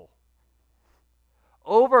gospel.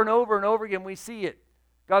 Over and over and over again, we see it.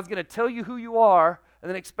 God's going to tell you who you are and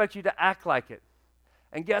then expect you to act like it.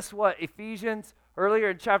 And guess what? Ephesians, earlier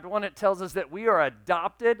in chapter 1, it tells us that we are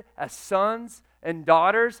adopted as sons and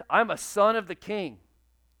daughters. I'm a son of the King.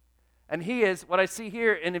 And he is, what I see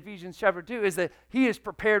here in Ephesians chapter 2, is that he has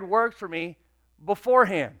prepared works for me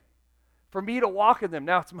beforehand, for me to walk in them.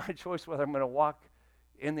 Now it's my choice whether I'm going to walk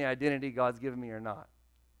in the identity God's given me or not.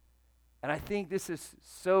 And I think this is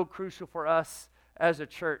so crucial for us as a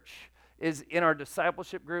church, is in our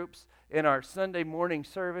discipleship groups, in our Sunday morning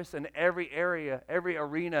service, in every area, every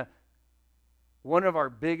arena. One of our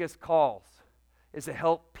biggest calls is to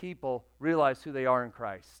help people realize who they are in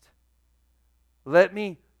Christ. Let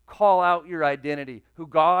me call out your identity, who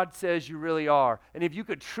God says you really are. And if you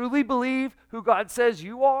could truly believe who God says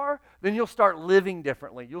you are, then you'll start living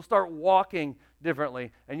differently. You'll start walking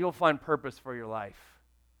differently, and you'll find purpose for your life.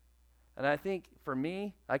 And I think for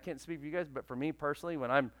me, I can't speak for you guys, but for me personally,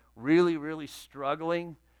 when I'm really, really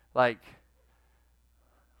struggling, like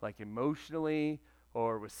emotionally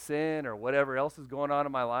or with sin or whatever else is going on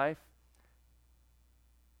in my life,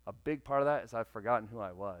 a big part of that is I've forgotten who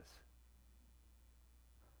I was.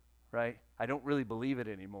 Right? I don't really believe it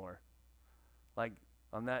anymore. Like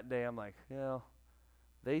on that day, I'm like,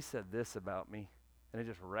 they said this about me, and it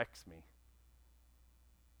just wrecks me.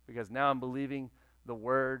 Because now I'm believing the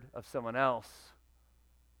word of someone else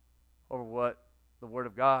over what the word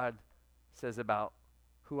of God says about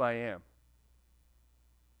who I am.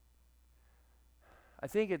 I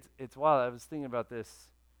think it's wild. I was thinking about this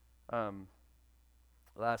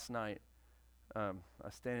last night. I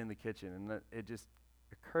was standing in the kitchen, and it just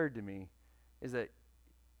occurred to me is that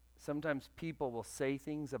sometimes people will say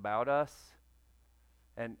things about us,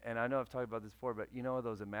 and I know I've talked about this before, but you know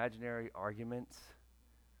those imaginary arguments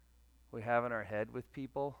we have in our head with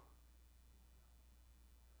people?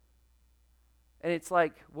 And it's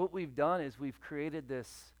like what we've done is we've created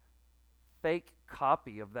this fake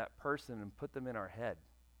copy of that person and put them in our head.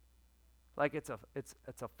 Like it's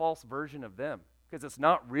a false version of them, because it's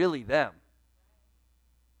not really them.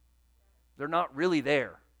 They're not really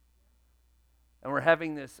there. And we're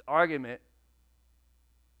having this argument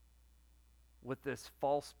with this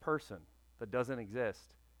false person that doesn't exist.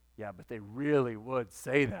 Yeah, but they really would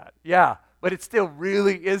say that. Yeah, but it still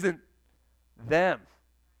really isn't them.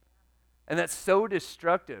 And that's so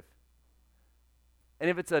destructive. And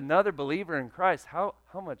if it's another believer in Christ, how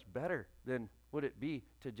much better then would it be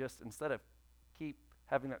to just, instead of keep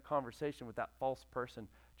having that conversation with that false person,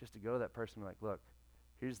 just to go to that person and be like, look,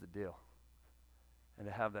 here's the deal. And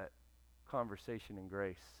to have that conversation in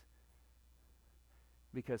grace.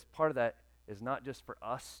 Because part of that is not just for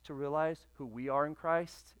us to realize who we are in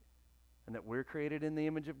Christ and that we're created in the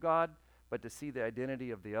image of God, but to see the identity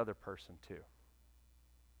of the other person too.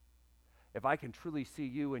 If I can truly see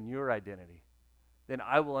you and your identity, then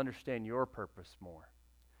I will understand your purpose more.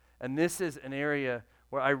 And this is an area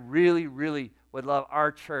where I really, really would love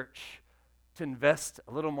our church to invest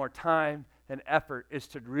a little more time and effort, is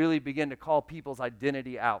to really begin to call people's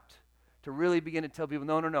identity out. To really begin to tell people,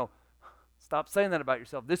 no. Stop saying that about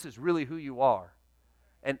yourself. This is really who you are.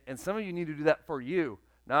 And some of you need to do that for you.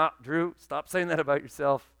 Not, Drew, stop saying that about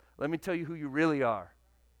yourself. Let me tell you who you really are.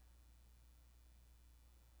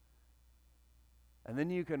 And then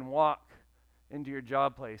you can walk into your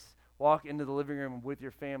job place, walk into the living room with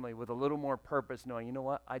your family with a little more purpose, knowing, you know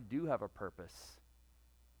what? I do have a purpose.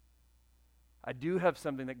 I do have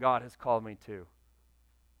something that God has called me to.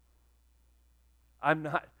 I'm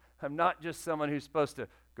not just someone who's supposed to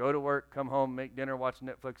go to work, come home, make dinner, watch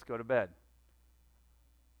Netflix, go to bed.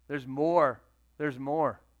 There's more. There's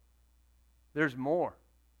more. There's more.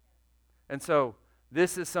 And so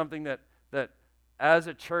this is something that as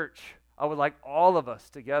a church, I would like all of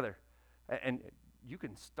us together, and you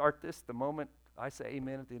can start this the moment I say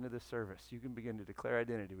amen at the end of this service. You can begin to declare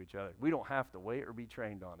identity to each other. We don't have to wait or be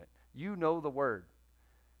trained on it. You know the word.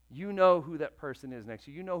 You know who that person is next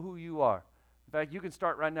to you. You know who you are. In fact, you can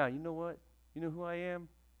start right now. You know what? You know who I am?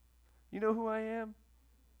 You know who I am?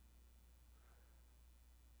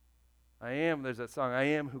 I am. There's that song, I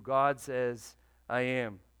am who God says I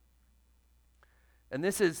am. And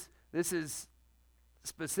this is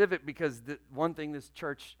specific because the one thing this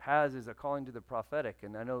church has is a calling to the prophetic.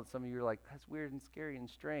 And I know some of you are like, that's weird and scary and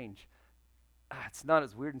strange. It's not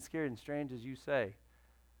as weird and scary and strange as you say.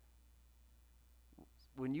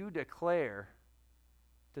 When you declare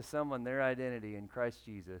to someone their identity in Christ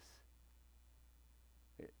Jesus,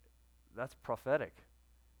 that's prophetic.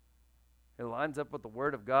 It lines up with the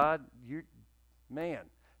Word of God.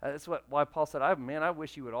 That's why Paul said, I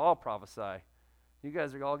wish you would all prophesy. You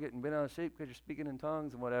guys are all getting bent out of shape because you're speaking in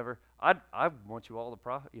tongues and whatever. I want you all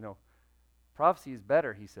to prophecy is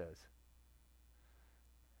better, he says.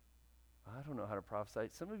 I don't know how to prophesy.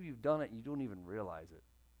 Some of you have done it and you don't even realize it.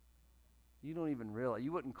 You don't even realize.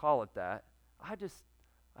 You wouldn't call it that. I just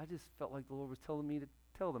felt like the Lord was telling me to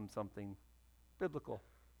tell them something biblical.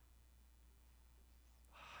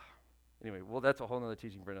 Anyway, well, that's a whole other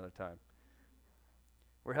teaching for another time.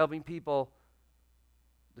 We're helping people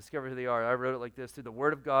discover who they are. I wrote it like this: through the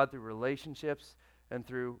Word of God, through relationships, and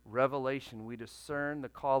through revelation, we discern the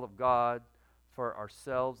call of God for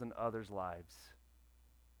ourselves and others' lives.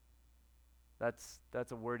 That's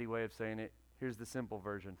a wordy way of saying it. Here's the simple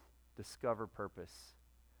version: discover purpose.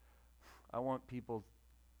 I want people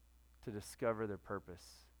to discover their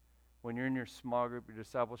purpose. When you're in your small group, your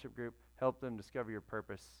discipleship group, help them discover your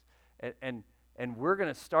purpose. And we're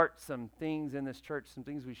going to start some things in this church, some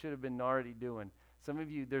things we should have been already doing. Some of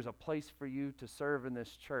you, there's a place for you to serve in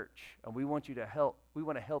this church, and we want to help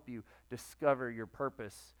you discover your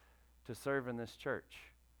purpose to serve in this church.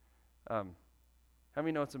 How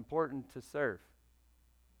many know it's important to serve?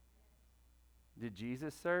 Did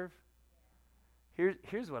Jesus serve?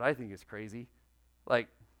 Here's what I think is crazy.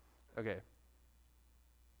 Okay.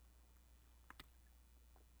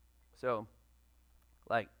 So,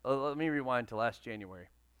 let me rewind to last January.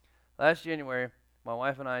 Last January, my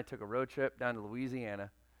wife and I took a road trip down to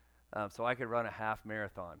Louisiana so I could run a half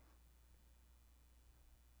marathon.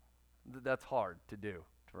 That's hard to do,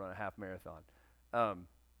 to run a half marathon.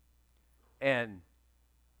 And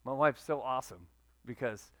my wife's so awesome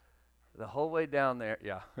because the whole way down there,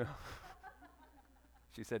 yeah.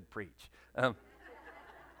 She said preach.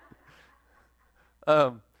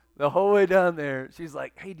 The whole way down there, she's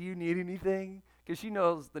like, hey, do you need anything? Because she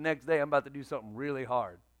knows the next day I'm about to do something really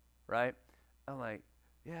hard, right? I'm like,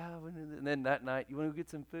 yeah. And then that night, you want to get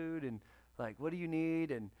some food? And what do you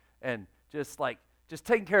need? And just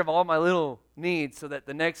taking care of all my little needs so that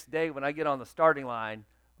the next day when I get on the starting line,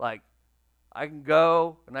 I can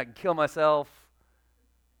go and I can kill myself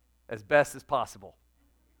as best as possible.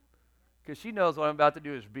 Because she knows what I'm about to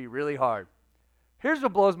do is be really hard. Here's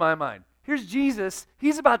what blows my mind. Here's Jesus.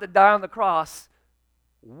 He's about to die on the cross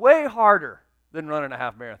way harder than running a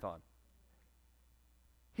half marathon.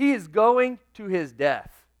 He is going to his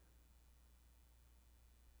death.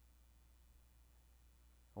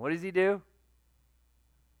 What does he do?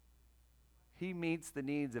 He meets the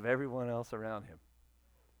needs of everyone else around him.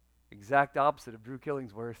 Exact opposite of Drew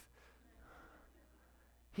Killingsworth.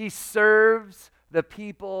 He serves the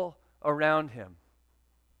people around him.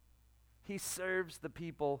 He serves the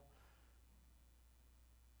people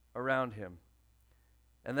around him.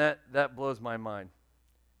 And that blows my mind.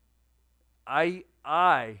 I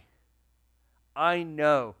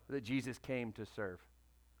know that Jesus came to serve.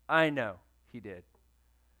 I know he did.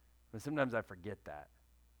 But sometimes I forget that.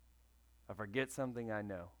 I forget something I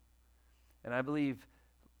know. And I believe,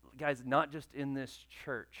 guys, not just in this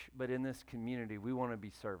church, but in this community, we want to be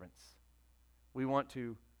servants. We want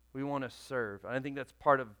to serve. And I think that's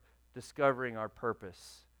part of discovering our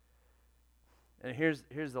purpose. And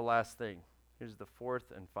here's the last thing. Here's the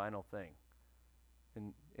fourth and final thing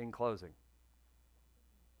in closing,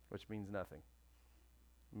 which means nothing.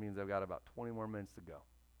 It means I've got about 20 more minutes to go.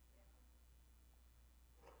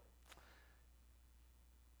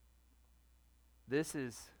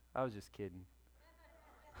 I was just kidding.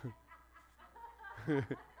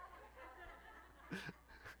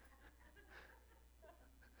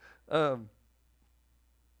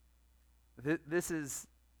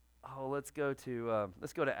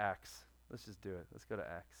 Let's go to Acts. Let's just do it. Let's go to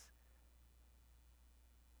Acts.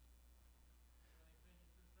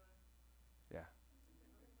 Yeah.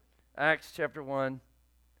 Acts chapter 1,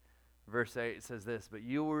 verse 8, it says this: "But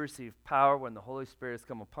you will receive power when the Holy Spirit has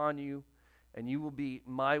come upon you, and you will be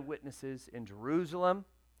my witnesses in Jerusalem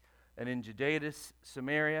and in Judea,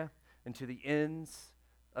 Samaria, and to the ends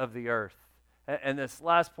of the earth." And this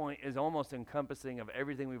last point is almost encompassing of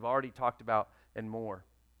everything we've already talked about and more.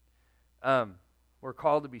 We're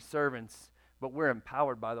called to be servants, but we're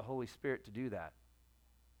empowered by the Holy Spirit to do that.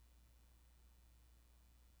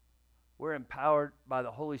 We're empowered by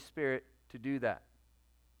the Holy Spirit to do that.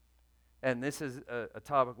 And this is a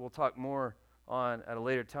topic we'll talk more on at a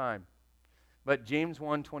later time. But James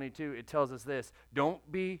 1:22, it tells us this: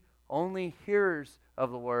 don't be only hearers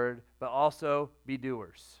of the word, but also be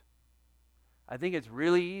doers. I think it's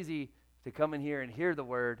really easy to come in here and hear the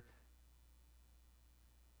word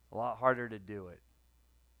a lot harder to do it.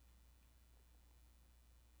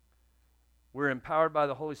 We're empowered by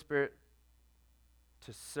the Holy Spirit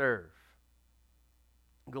to serve.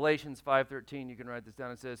 Galatians 5:13, you can write this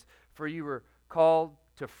down. It says, "For you were called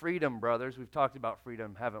to freedom, brothers." We've talked about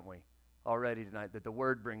freedom, haven't we, already tonight, that the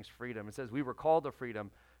word brings freedom. It says we were called to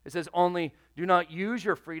freedom. It says, "Only do not use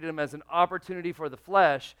your freedom as an opportunity for the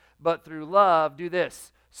flesh, but through love, do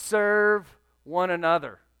this, serve one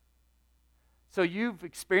another." So you've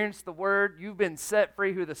experienced the word. You've been set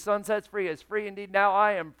free. Who the Son sets free is free indeed. Now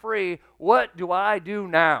I am free. What do I do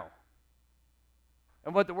now?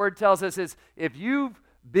 And what the word tells us is if you've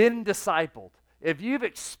been discipled, if you've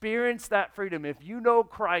experienced that freedom, if you know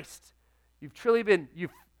Christ, you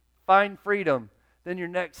find freedom, then your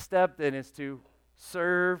next step then is to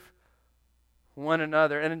serve one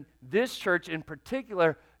another. And this church in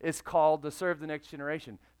particular is called to serve the next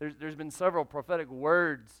generation. There's been several prophetic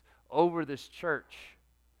words over this church.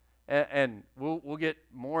 And we'll get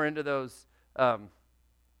more into those on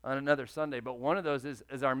another Sunday. But one of those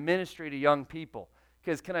is our ministry to young people.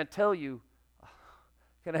 Because can I tell you,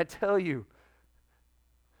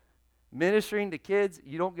 ministering to kids,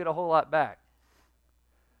 you don't get a whole lot back.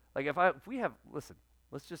 Like listen,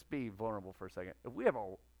 let's just be vulnerable for a second. If we have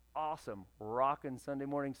an awesome, rockin' Sunday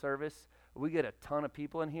morning service, we get a ton of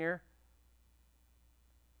people in here,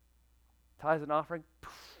 tithes and offering,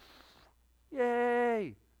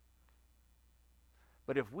 yay!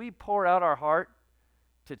 But if we pour out our heart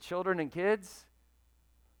to children and kids,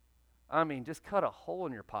 I mean, just cut a hole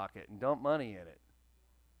in your pocket and dump money in it.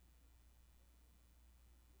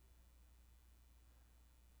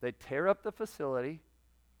 They tear up the facility.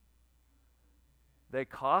 They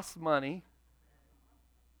cost money.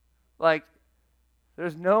 Like,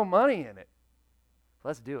 there's no money in it.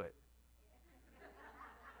 Let's do it.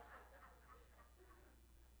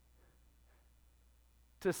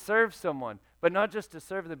 To serve someone, but not just to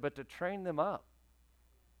serve them, but to train them up.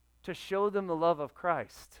 To show them the love of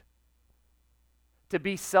Christ. To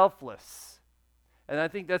be selfless. And I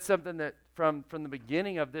think that's something that from the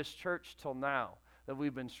beginning of this church till now that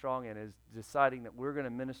we've been strong in, is deciding that we're going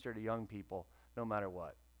to minister to young people no matter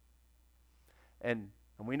what. And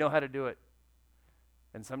we know how to do it.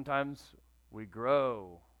 And sometimes we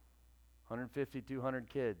grow 150, 200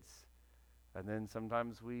 kids. And then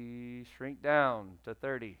sometimes we shrink down to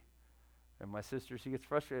 30. And my sister, she gets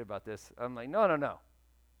frustrated about this. I'm like, no.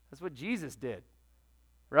 That's what Jesus did,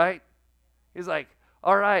 right? He's like,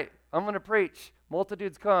 all right, I'm going to preach.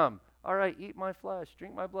 Multitudes come. All right, eat my flesh,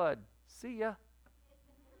 drink my blood. See ya.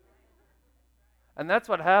 And that's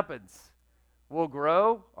what happens. We'll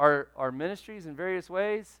grow our ministries in various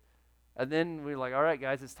ways, and then we're like, all right,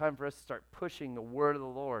 guys, it's time for us to start pushing the word of the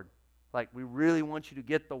Lord. Like, we really want you to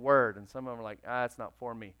get the word. And some of them are like, it's not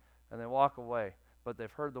for me. And they walk away, but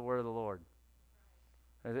they've heard the word of the Lord.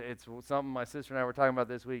 It's something my sister and I were talking about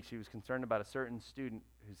this week. She was concerned about a certain student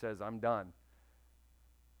who says, I'm done.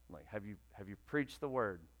 I'm like, have you preached the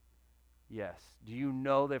word? Yes. Do you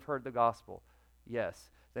know they've heard the gospel?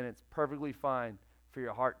 Yes. Then it's perfectly fine for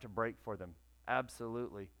your heart to break for them.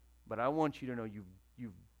 Absolutely. But I want you to know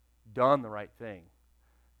you've done the right thing.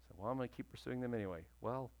 So, well, I'm going to keep pursuing them anyway.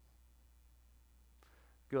 Well,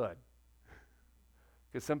 good.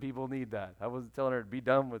 Because some people need that. I wasn't telling her to be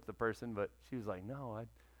done with the person, but she was like, no,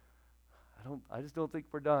 I just don't think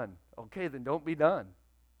we're done. Okay, then don't be done.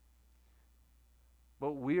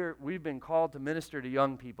 But we've been called to minister to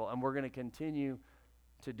young people, and we're going to continue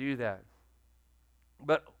to do that.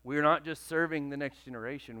 But we're not just serving the next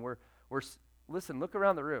generation. Listen, look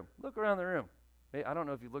around the room. Look around the room. I don't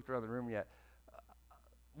know if you've looked around the room yet.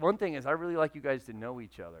 One thing is I really like you guys to know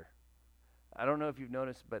each other. I don't know if you've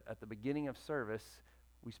noticed, but at the beginning of service,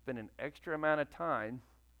 we spend an extra amount of time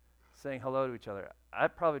saying hello to each other.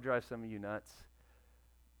 That probably drives some of you nuts.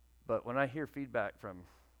 But when I hear feedback from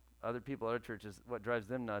other people at other churches, what drives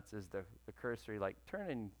them nuts is the cursory, like, turn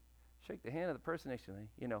and shake the hand of the person next to me.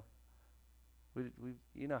 You know,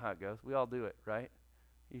 you know how it goes. We all do it, right?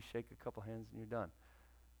 You shake a couple hands and you're done.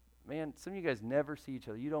 Man, some of you guys never see each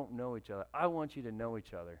other. You don't know each other. I want you to know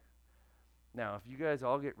each other. Now, if you guys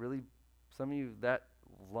all get really, some of you, that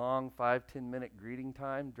long 5-10 minute greeting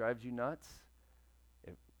time drives you nuts,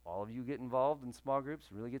 if all of you get involved in small groups,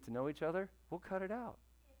 really get to know each other, we'll cut it out.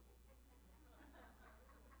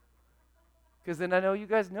 Because then I know you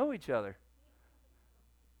guys know each other.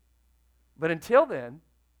 But until then,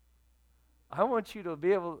 I want you to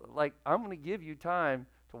be able, like, I'm going to give you time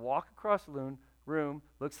to walk across the room,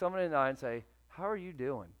 look someone in the eye and say, how are you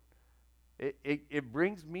doing? It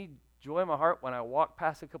brings me joy in my heart when I walk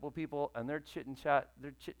past a couple of people and they're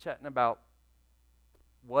chit-chatting about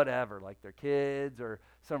whatever, like their kids or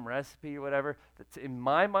some recipe or whatever, in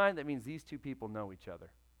my mind, that means these two people know each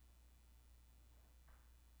other.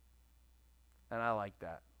 And I like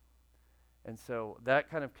that. And so that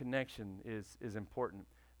kind of connection is important.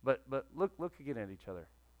 But look again at each other.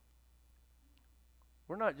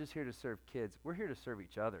 We're not just here to serve kids. We're here to serve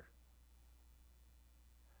each other.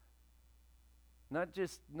 Not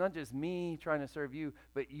just me trying to serve you,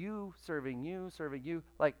 but you serving you.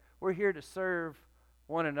 Like, we're here to serve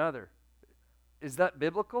one another. Is that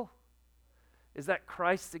biblical? Is that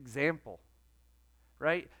Christ's example?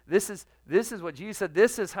 Right? This is what Jesus said.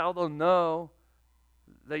 This is how they'll know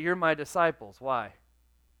that you're my disciples. Why?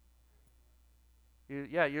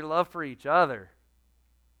 Your love for each other.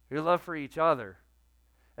 Your love for each other.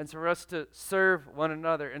 And so for us to serve one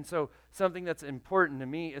another. And so something that's important to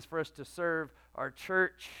me is for us to serve our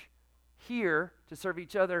church here, to serve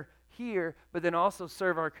each other here, but then also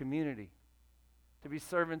serve our community, to be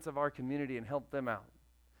servants of our community and help them out.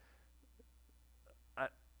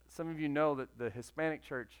 Some of you know that the Hispanic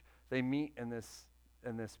church, they meet in this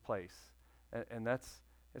place. And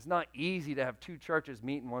it's not easy to have two churches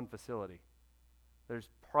meet in one facility. There's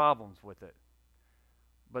problems with it.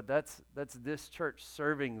 But that's this church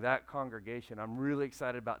serving that congregation. I'm really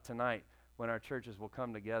excited about tonight when our churches will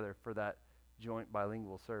come together for that joint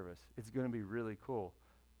bilingual service. It's going to be really cool.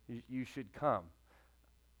 You should come.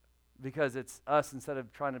 Because it's us, instead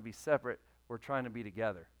of trying to be separate, we're trying to be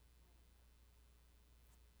together.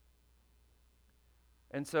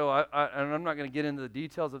 And so I'm not going to get into the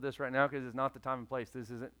details of this right now because it's not the time and place.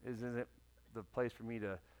 This isn't the place for me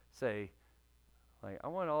to say, like, I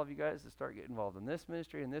want all of you guys to start getting involved in this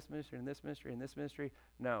ministry, and this ministry, and this ministry, and this ministry.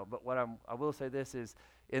 No, but what I will say this is,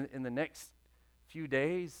 in the next few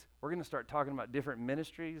days, we're going to start talking about different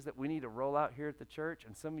ministries that we need to roll out here at the church.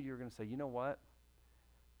 And some of you are going to say, you know what?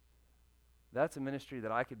 That's a ministry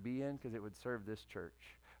that I could be in because it would serve this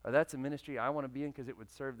church. Or that's a ministry I want to be in because it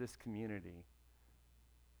would serve this community.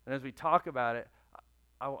 And as we talk about it,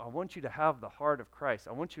 I want you to have the heart of Christ.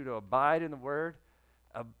 I want you to abide in the Word,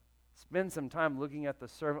 spend some time looking at the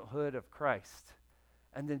servanthood of Christ,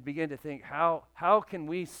 and then begin to think, how can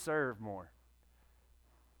we serve more?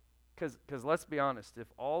 Because let's be honest, if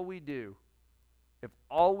all we do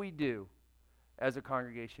as a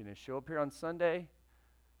congregation is show up here on Sunday,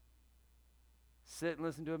 sit and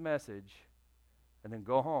listen to a message, and then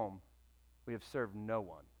go home, we have served no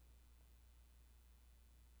one.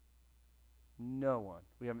 No one.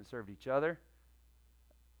 We haven't served each other,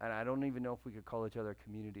 and I don't even know if we could call each other a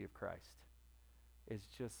community of Christ. It's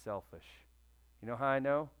just selfish. You know how I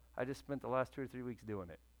know? I just spent the last 2 or 3 weeks doing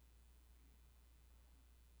it.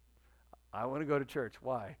 I want to go to church.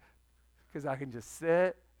 Why? Because I can just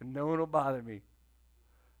sit and no one will bother me.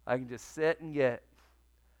 I can just sit and get.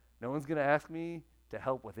 No one's going to ask me to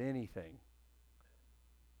help with anything.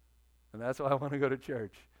 And that's why I want to go to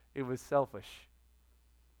church. It was selfish.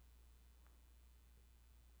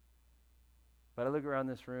 But I look around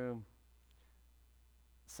this room.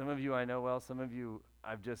 Some of you I know well, some of you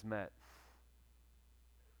I've just met.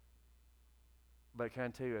 But can I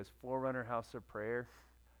tell you, as Forerunner House of Prayer,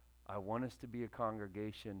 I want us to be a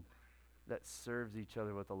congregation that serves each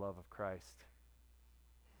other with the love of Christ.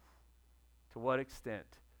 To what extent?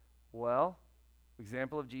 Well,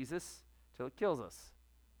 example of Jesus, till it kills us.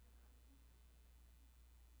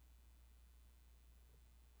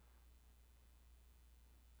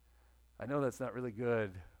 I know that's not really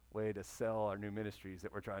good way to sell our new ministries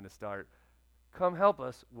that we're trying to start. Come help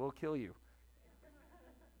us, we'll kill you.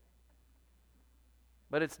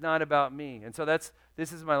 But it's not about me. And so this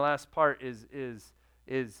is my last part is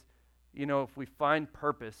you know, if we find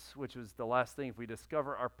purpose, which was the last thing, if we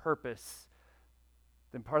discover our purpose,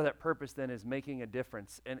 then part of that purpose then is making a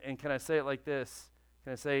difference. And can I say it like this?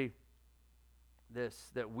 Can I say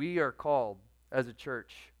this, that we are called as a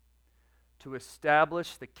church to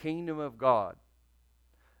establish the kingdom of God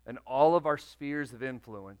in all of our spheres of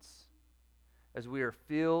influence as we are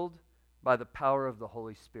filled by the power of the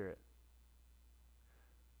Holy Spirit.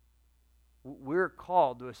 We're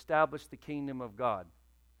called to establish the kingdom of God.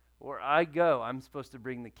 Where I go, I'm supposed to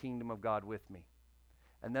bring the kingdom of God with me.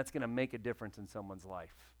 And that's going to make a difference in someone's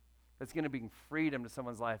life. That's going to bring freedom to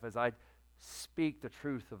someone's life as I speak the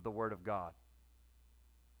truth of the Word of God.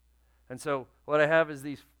 And so what I have is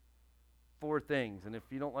these 4 things. And if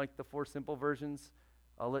you don't like the 4 simple versions,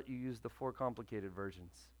 I'll let you use the 4 complicated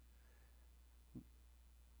versions.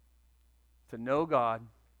 To know God,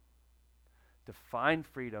 to find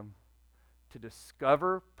freedom, to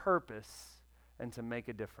discover purpose, and to make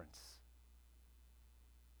a difference.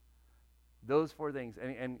 Those 4 things.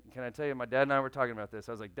 And can I tell you, my dad and I were talking about this.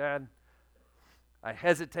 I was like, Dad, I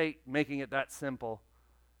hesitate making it that simple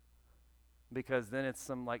because then it's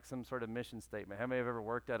some sort of mission statement. How many have ever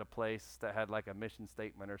worked at a place that had like a mission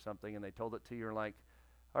statement or something and they told it to you and like,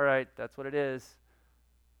 all right, that's what it is.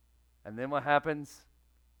 And then what happens?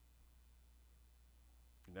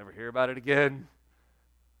 You never hear about it again.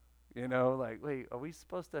 You know, like, wait, are we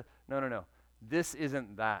supposed to? No. This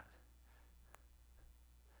isn't that.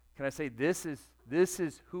 Can I say this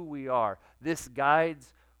is who we are. This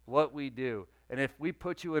guides what we do. And if we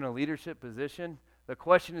put you in a leadership position, the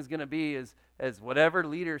question is going to be as whatever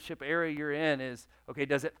leadership area you're in is, okay,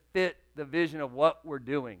 does it fit the vision of what we're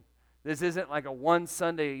doing? This isn't like a one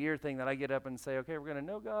Sunday a year thing that I get up and say, okay, we're going to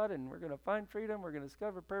know God and we're going to find freedom, we're going to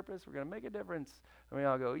discover purpose, we're going to make a difference. And we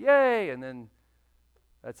all go, yay, and then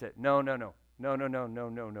that's it. No.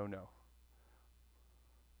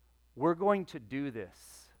 We're going to do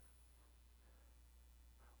this.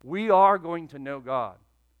 We are going to know God.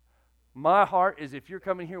 My heart is if you're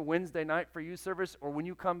coming here Wednesday night for youth service or when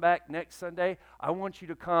you come back next Sunday, I want you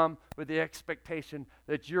to come with the expectation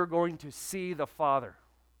that you're going to see the Father.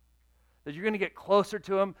 That you're going to get closer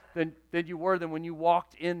to Him than you were than when you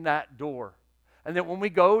walked in that door. And that when we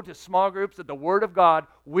go to small groups, that the Word of God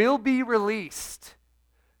will be released.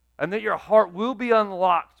 And that your heart will be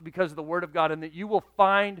unlocked because of the Word of God. And that you will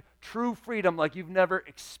find true freedom like you've never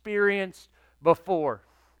experienced before.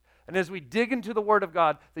 And as we dig into the Word of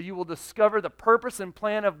God, that you will discover the purpose and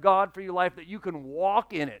plan of God for your life, that you can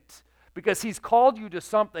walk in it. Because He's called you to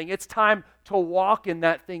something. It's time to walk in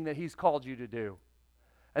that thing that He's called you to do.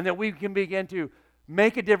 And that we can begin to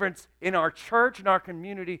make a difference in our church and our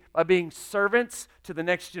community by being servants to the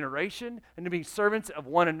next generation and to being servants of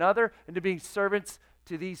one another and to being servants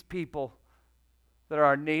to these people that are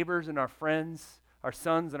our neighbors and our friends, our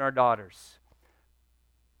sons and our daughters.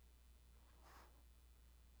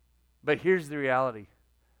 But here's the reality.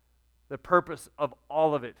 The purpose of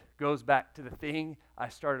all of it goes back to the thing I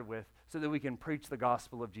started with so that we can preach the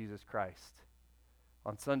gospel of Jesus Christ.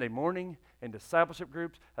 On Sunday morning in discipleship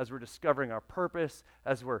groups, as we're discovering our purpose,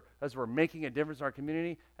 as we're making a difference in our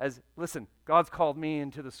community, listen, God's called me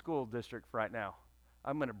into the school district right now.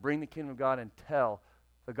 I'm going to bring the kingdom of God and tell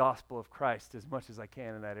the gospel of Christ as much as I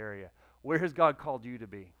can in that area. Where has God called you to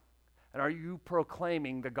be? And are you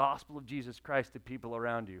proclaiming the gospel of Jesus Christ to people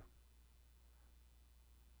around you?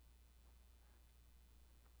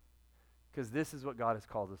 Because this is what God has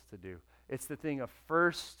called us to do. It's the thing of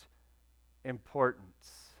first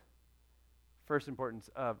importance. First importance.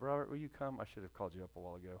 Robert, will you come? I should have called you up a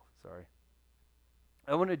while ago. Sorry.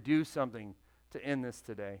 I want to do something to end this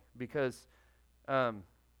today because I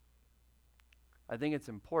think it's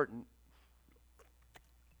important.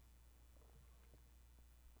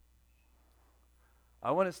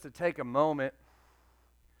 I want us to take a moment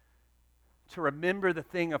to remember the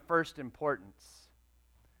thing of first importance.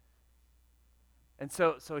 And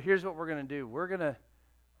so here's what we're going to do. We're going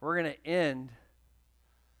to end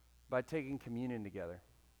by taking communion together.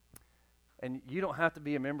 And you don't have to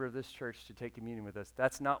be a member of this church to take communion with us.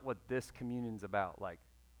 That's not what this communion's about. Like,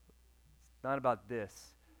 it's not about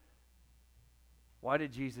this. Why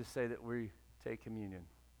did Jesus say that we take communion?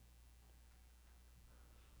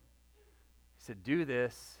 He said, do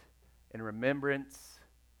this in remembrance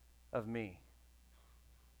of me.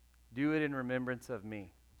 Do it in remembrance of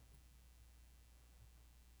me.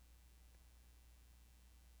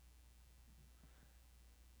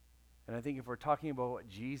 And I think if we're talking about what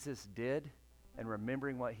Jesus did and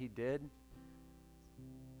remembering what He did,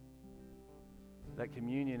 that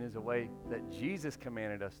communion is a way that Jesus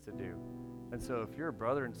commanded us to do. And so if you're a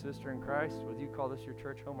brother and sister in Christ, whether you call this your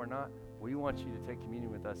church home or not, we want you to take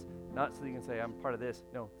communion with us. Not so you can say, I'm part of this.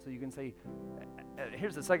 No, so you can say,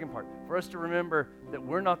 here's the second part. For us to remember that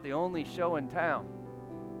we're not the only show in town.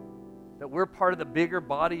 That we're part of the bigger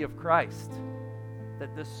body of Christ.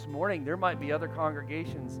 That this morning there might be other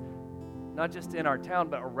congregations, not just in our town,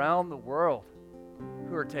 but around the world,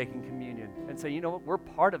 who are taking communion and say, you know what, we're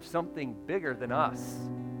part of something bigger than us.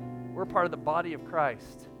 We're part of the body of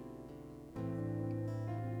Christ.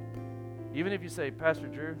 Even if you say, Pastor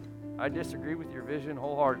Drew, I disagree with your vision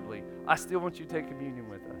wholeheartedly, I still want you to take communion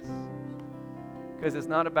with us. Because it's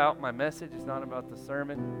not about my message, it's not about the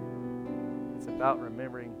sermon, it's about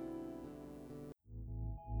remembering.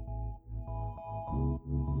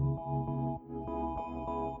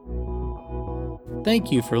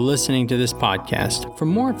 Thank you for listening to this podcast. For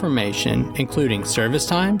more information, including service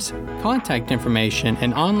times, contact information,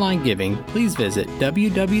 and online giving, please visit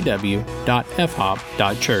www.fhop.church.